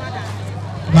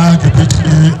na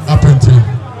kiti apente.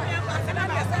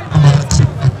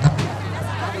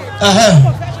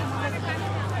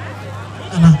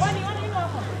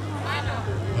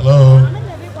 Hello.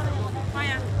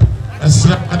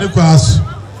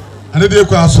 Ane de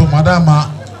kwaso madama.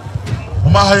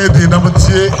 Mama haye de na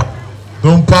mtie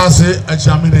don passe a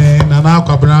chamine Nana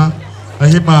Akosua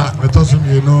ahima metoso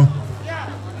mienu.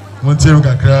 Montie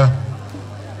kakra.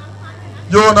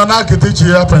 Yo Nana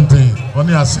kiti apente.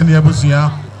 Oni aseni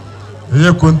abusia.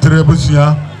 Eye kontre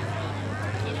abusia.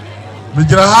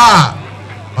 Mijira ha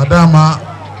madama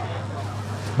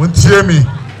montie mi.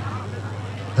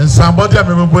 Ensambodi a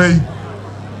memeboy.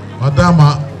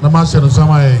 Madama na ma se no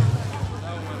samaye.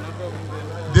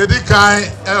 Dedi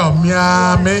kai o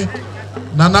miame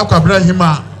Nana Akosua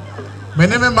hima.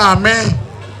 Meneme maame.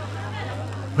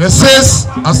 Mrs.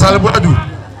 Asalbuadu.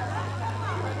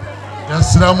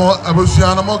 Yasramo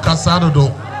abusia na mo kasa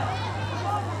dodo.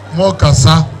 Mo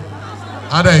kasa.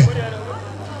 Adai.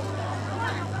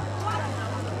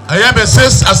 Aye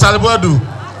Mrs. Asalbuadu.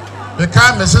 Me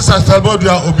kai Mrs. Asalbuadu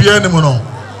a obia ni mo no.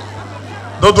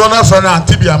 Dodo na fa na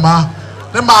antibiama.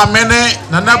 Ne maame ne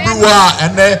Nana Bruwa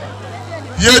ene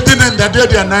ye di ne ndade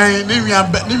de anan ni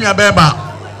nua beba.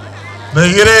 Na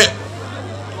yire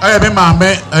aye me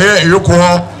maame aye yoko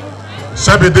ho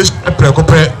sabe de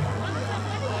prekope.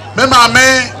 Me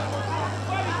maame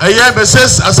aye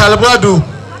Mrs. Asalbuadu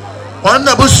on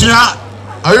na busua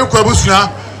ayoko abusua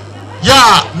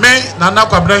ya me Nana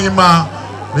Akosua hima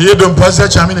me yedom pose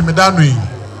chami ne medanu yi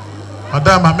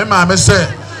madama me maame se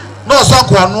no so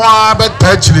ko anu a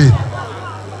beta chire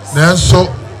nenso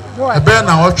ebe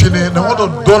na otwini ne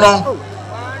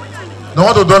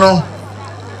hodo dono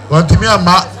wantimi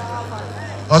ama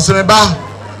oseme ba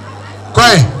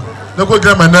koi ne ko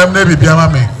gra manam na bibia ma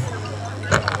me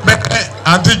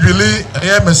anti Julie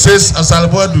Mrs.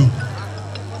 Asalbuadu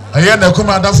Aye na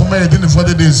kuma da for me din for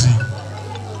the days.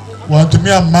 Want to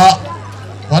me ama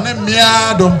one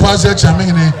mia don pass ya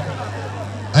chamene.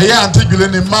 Aye antigule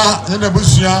ni ma na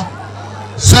busua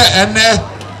se ene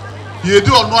ye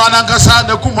di ono anankasa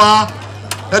na kuma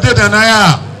e de na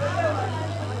ya.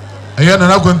 Aye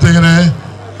na kontegene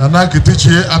na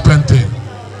kitichi apente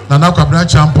na kwabra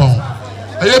champion.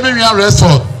 Aye me wi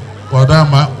resort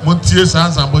wadama montie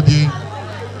sansambodi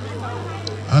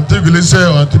antigule se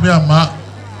want to me ama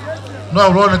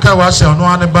no ro ne ka wa se ono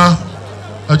aneba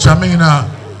achamina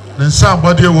nsa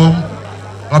body wom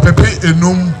apepe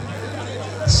enum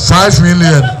 5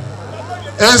 million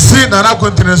NC Nana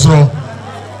continents ro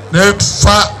ne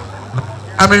fa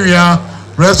amewia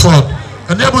resort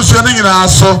ene abusu ne nyina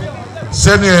aso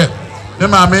se ne me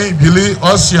maame bili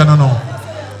osia no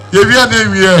ye wi na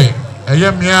wi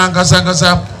eye mia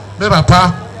nkasa me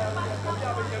papa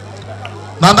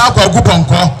Nana Akosua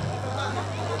Bruwa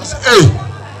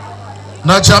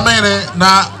na chamene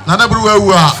na Nana Bruwa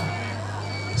wu a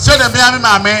se ne mia me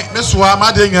maame me soa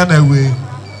ma de nya na we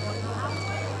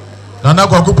Nana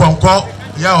Akosua Bruwa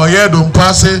ya oye do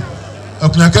mpase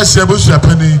akunyaka sia bosu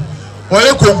apani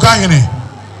oye konka hene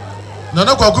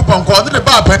Nana Akosua Bruwa ne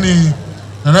ba apani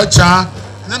na cha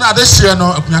ne na de hye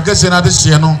no akunyaka sia na de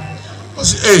hye no o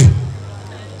se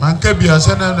manka bia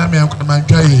se na me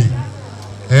manka yi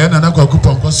Nana Akosua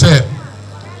Bruwa se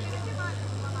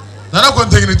Nana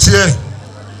kontegni tie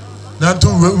na ntu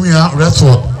wia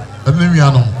resort ene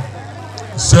wia no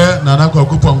se Nana Akosua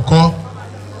Bruwa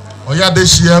oya de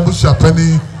hye bosu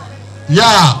apani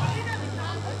ya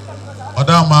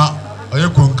odama oye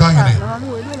konka hene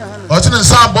otine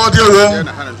nsa body wo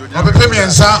opepe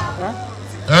miensa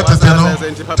etete no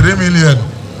 3 million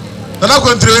Nana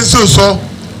kontre so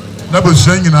na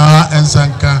bosu nyina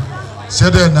ensanka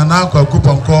se de Nana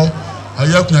Akosua Bruwa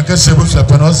aya kunya kese bosu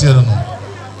apani o se no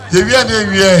ye wi na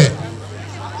ewie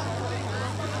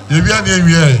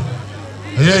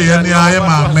ye ni aye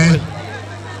maame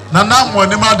Nana mo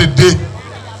ni ma de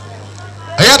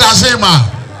aya da say ma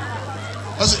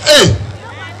o say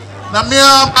na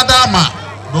mia adama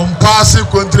don pass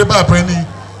country ba pani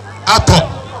ato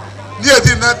ni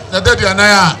edi na dedi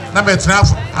anaya na metra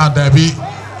adabi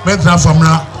metra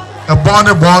famra e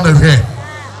born hwe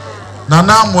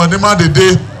Nana mo ni ma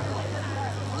de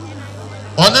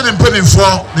oni ni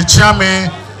mpanimfo ni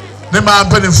chiame ni ma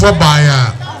mpanimfo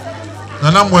baya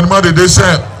Nana mo ni ma de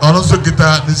say ono so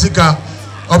kita ni sika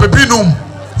obepinum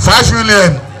 5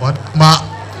 million ma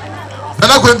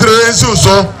Nana kontre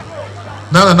so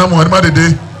Nana mo ni ma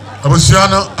de abusia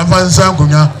no afansa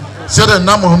nkonya se de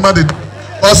Nana mo ma de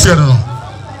ose no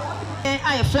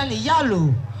I friend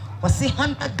yalo was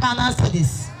 100 Ghana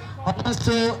cedis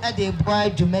also at the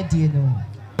boy Jumedi no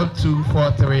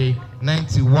 243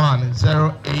 91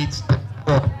 084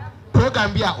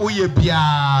 program bia oye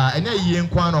bia ene yie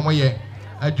nkwan no moye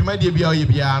adwumade bia oye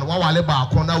bia wa wale ba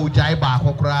ko na ujai ba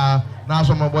ko kra na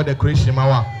so mo body creation ma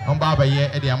wa on ba ba ye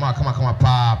e de ama kama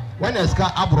pa when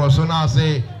eska abroso na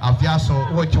say afiaso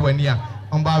wo chiwani a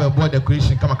on ba ba body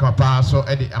creation kama pa so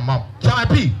e de ama chama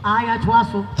p aya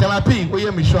twaso chama p wo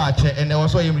ye mi show ache ene wo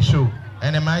so ye mi show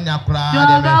ene manya kra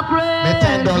de me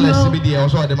 $10 bi de wo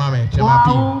so de ma me chama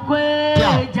p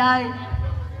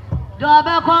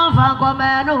Dobe konfa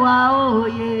komenu wa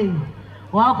oye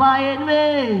wa kwaye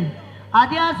me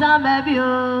adia sambe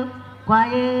bio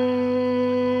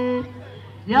kwaye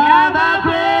ya ba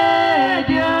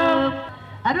kwedio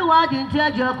adu wa dinti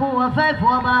ajo kun wa fe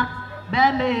foma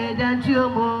be me danti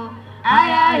omo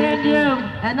aya yendium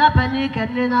ena panic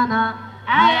nana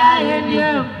aya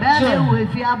yendium be me we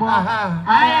fi abo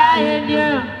aya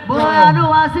yendium bo adu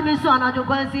wa simi so na jo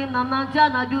kwansi nam nanta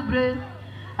na jubre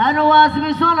anu was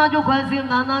mi so na jo kwansi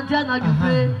na nanta na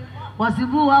jubre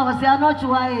wasibu wa wasi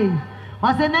anochwa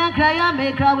wasi na nkra ya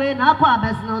me kra we na kwa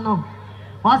besno no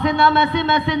wasi na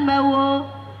mesin mewo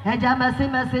eja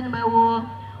mesin mewo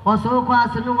waso kwa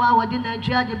sunu wa wadi na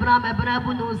ntwa de bra me bra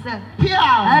bu no se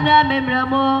ana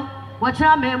memremo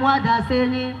wachira me mu ada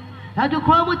seni adu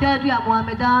kro mu tadu ya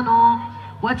muhammeda no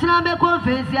wachira me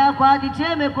conference akwa di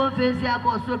che me conference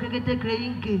akwa so kekete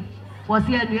kreyinke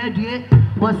wasi anu adue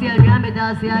wasi anu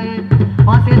ameda se aye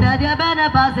wasi da de bene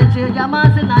passe che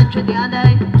jamase na twede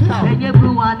adai enye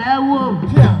Bruwa na ewo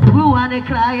Bruwa ne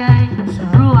kraye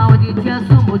Bruwa wodi tia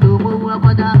sumodo mo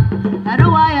akoda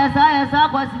eruwa ya sa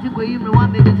kwa siti ko yimre wa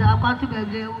medita akwa to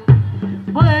bebe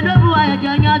bo eno Bruwa ya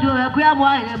janya do e kwa mo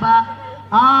aye ba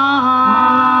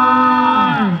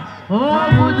o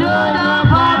mujoda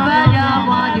pa benya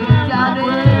mo di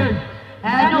tiade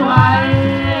eruwa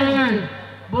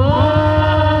bo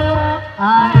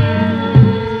aye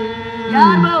ya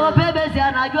me o bebe si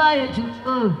anaju aye tu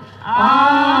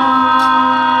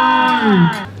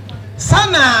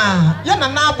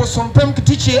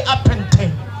Kitichi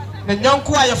Apente. The young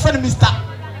Kwa, your friend Mr.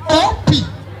 OP.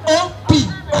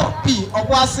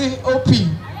 Obwasi OP.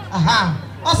 Aha.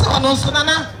 Also, anonso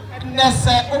nana.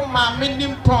 Nese uma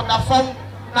minim pon na form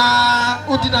na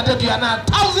udina de duana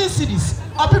 1,000 cities.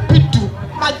 Opi pitu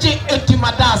maji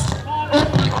etimadas.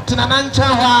 Tinana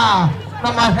ncha wa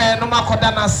no mahe no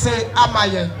makoda na se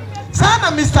amaye.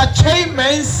 Sana Mr. Chey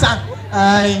Mensa.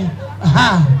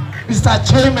 Aha. Mr.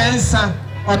 Chey Mensa.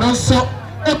 Anonso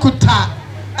ekuta.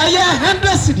 Aya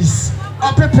 100 cities.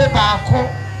 Opi ba ko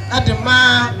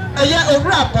adema aya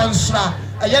owura bonsra.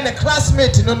 Aya ne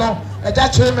classmate no.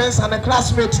 Eja Chairman and a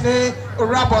classmate ne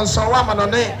Rabon so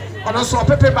Wamanone, or also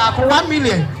Pepe back 1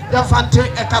 million. Yafante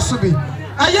Ekasubi.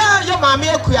 Aya, your mammy,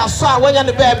 I saw when you're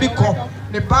the baby call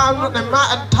the pound, the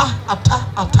ma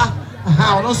ata.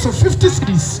 How also 50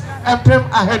 cities and Prem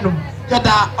Ahenum.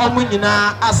 Yada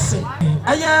Omunina Asi.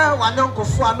 Aya, one uncle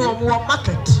for no more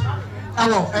market.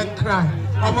 Hello and cry.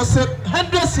 Almost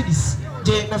 100 cities.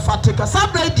 Jane Fatica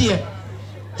Sabre dear.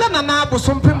 Nana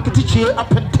Bosumpim Kitichi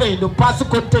Apente, the pass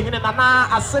contain Nana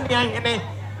Asenia Hene,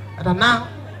 Nana,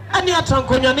 and yet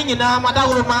Tankonia Nina,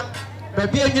 Madama,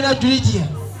 baby, you know, Julia.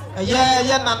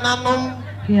 Yeah, Nananum,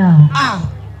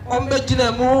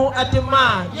 Ombejina Mo at the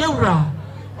Ma, Yura,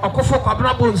 Okofo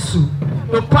Cabrabonsu,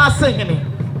 the passing Hene,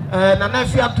 Nana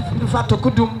Fiat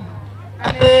Kudum,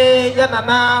 and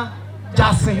Yanana,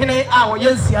 Jasine, our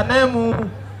Yensia Nemu.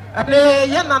 Ane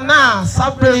yana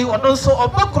sabre odonso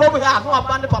obakro be anu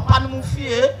abane papa no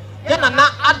fie yana na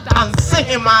adanse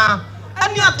hema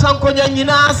ani atankonya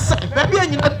nyina se bebe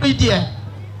anyina bidie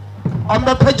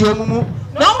ombe paje omumu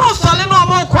na mo sole no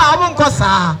mo kwa mo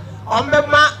nkosa ombe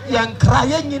ma yankra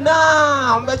ye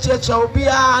nyina ombe cheche obi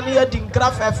a na yadi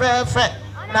nkra fefefe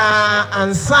na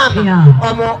ansan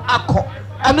omo akọ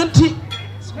anunti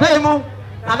bemu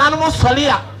nana mo sole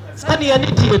a sani ya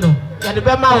ni die no ya de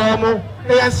be ma wo mo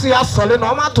yes, you are solid.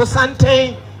 No matter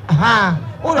something. Aha.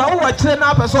 Oh, I train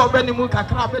up as all Benny Muka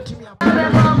crab to me.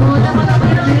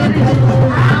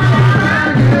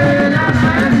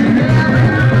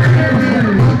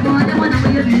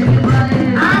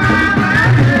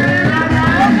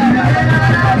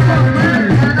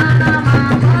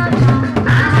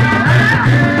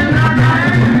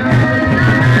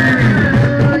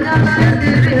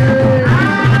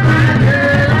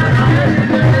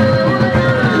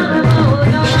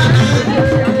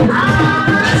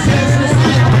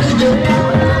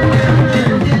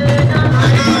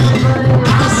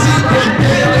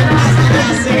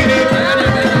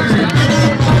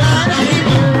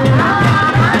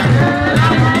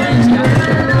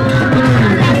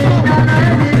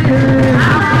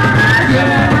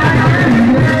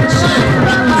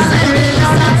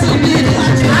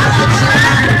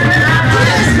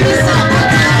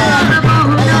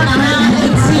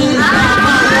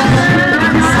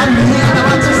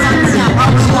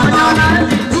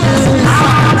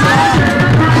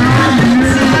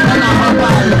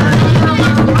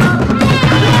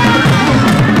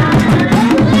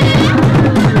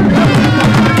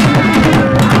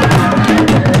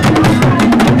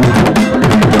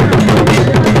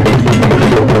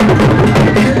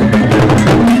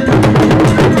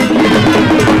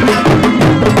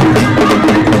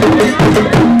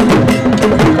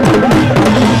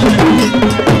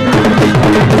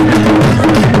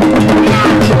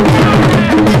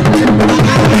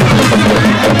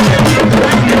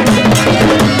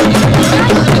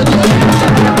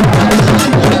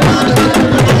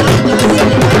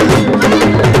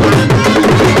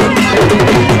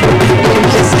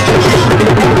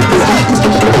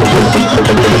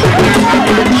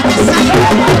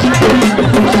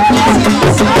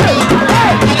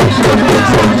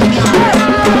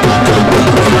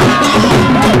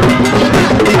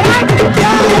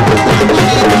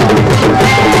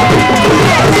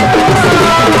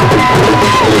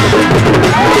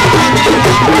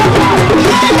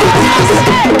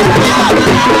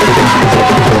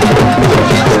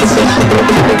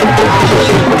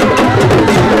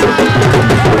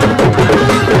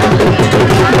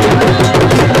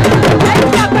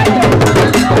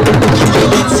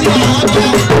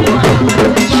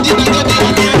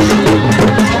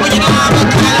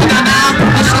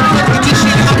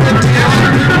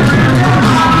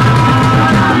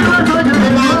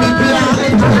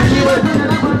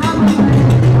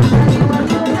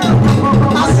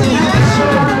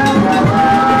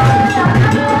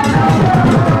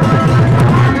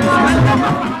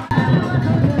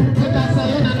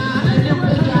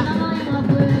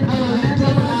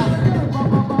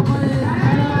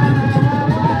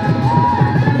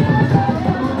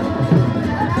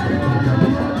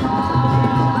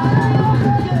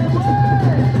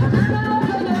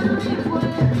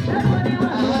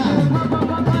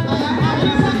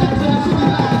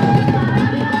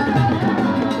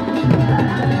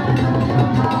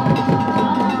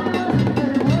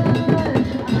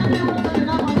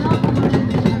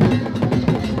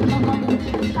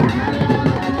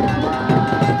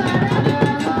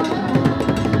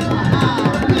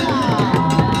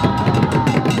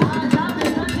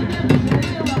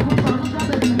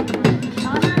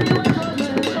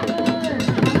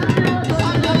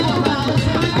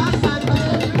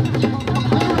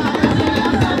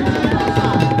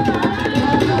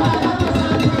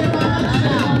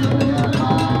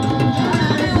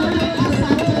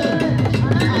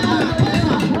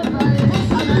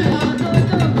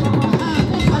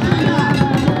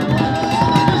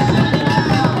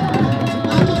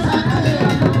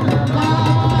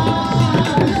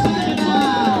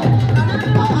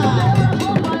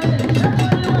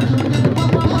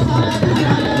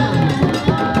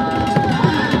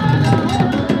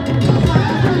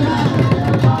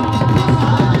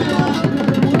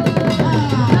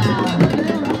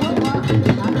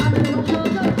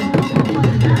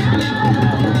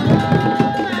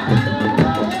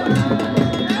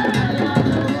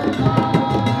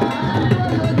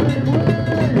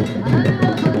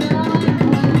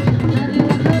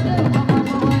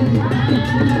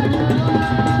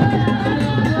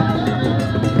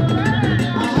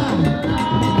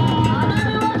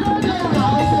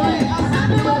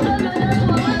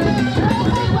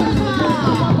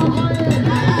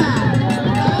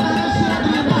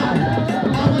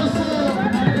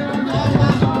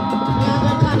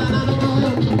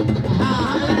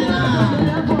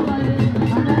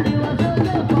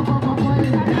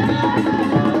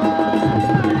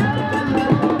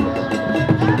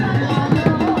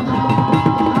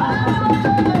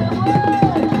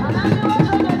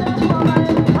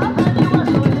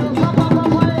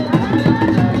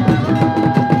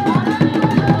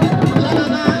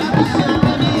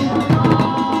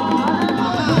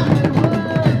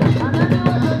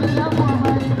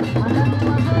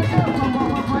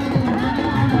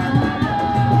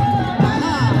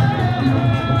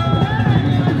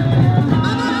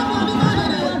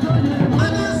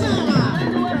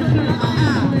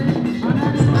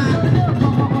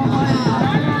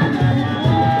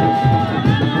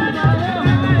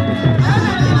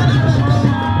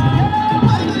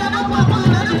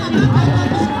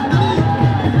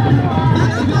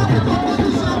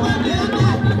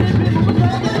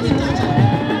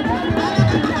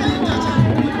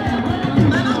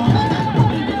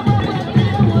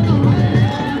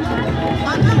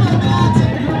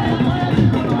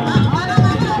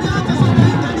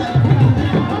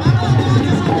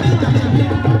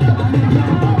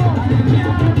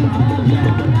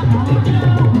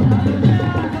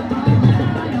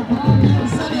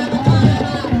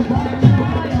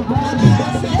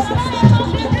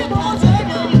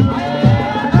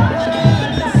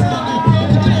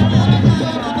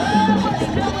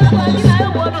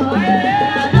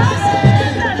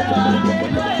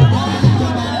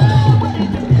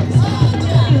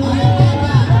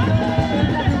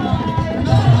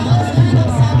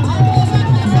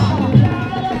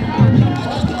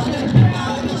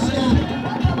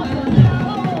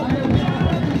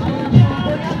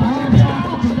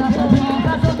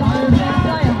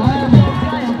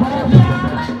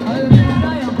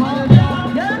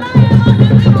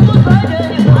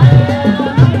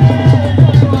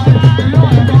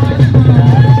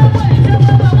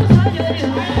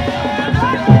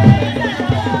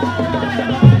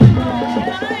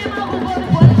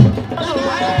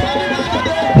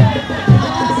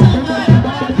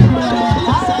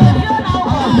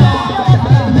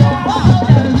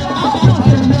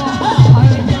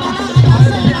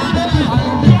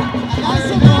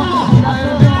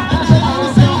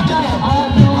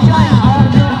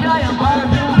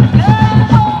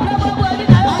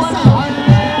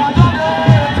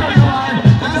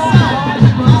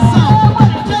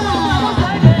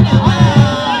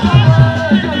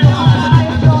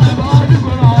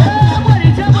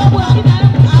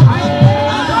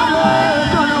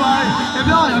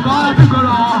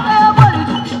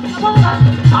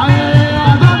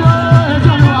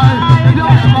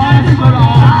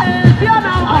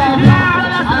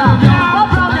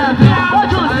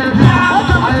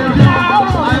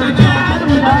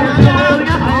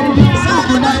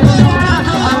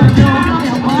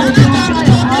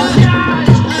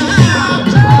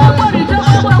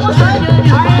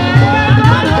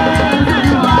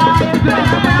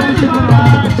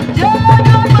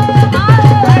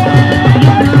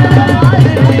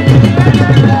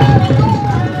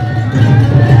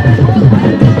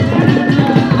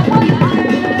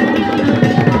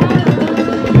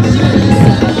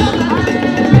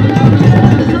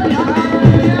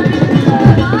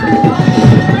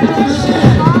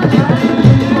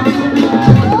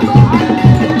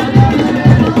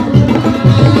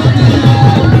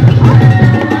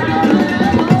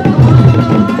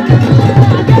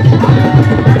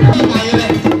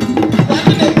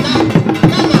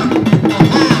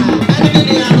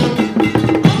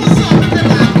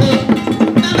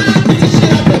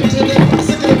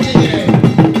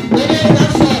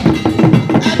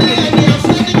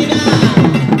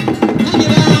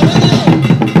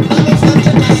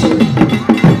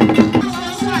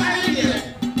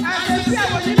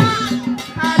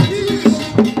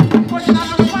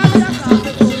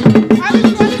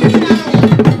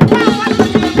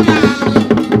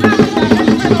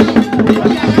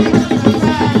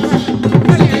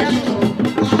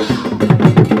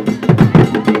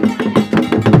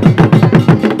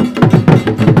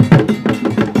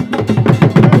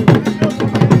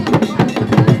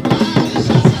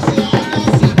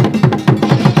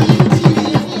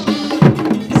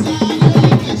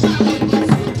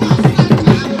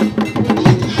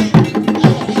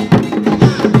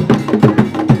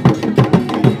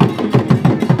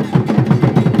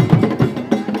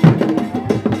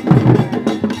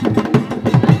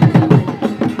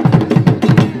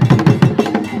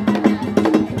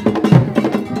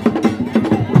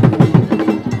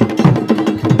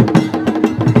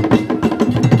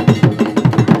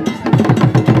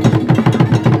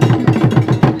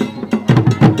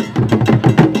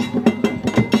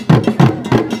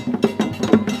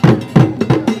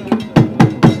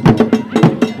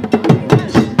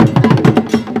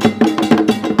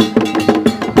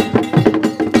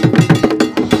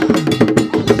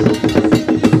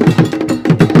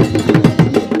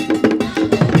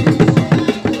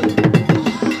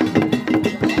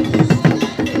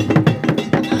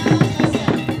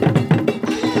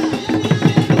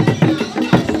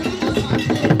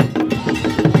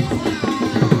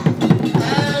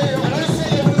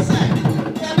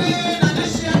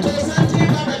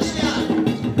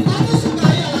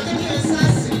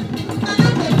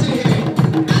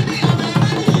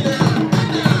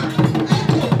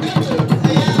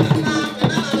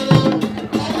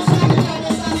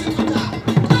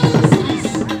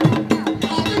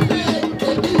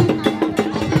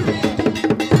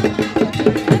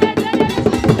 Thank you.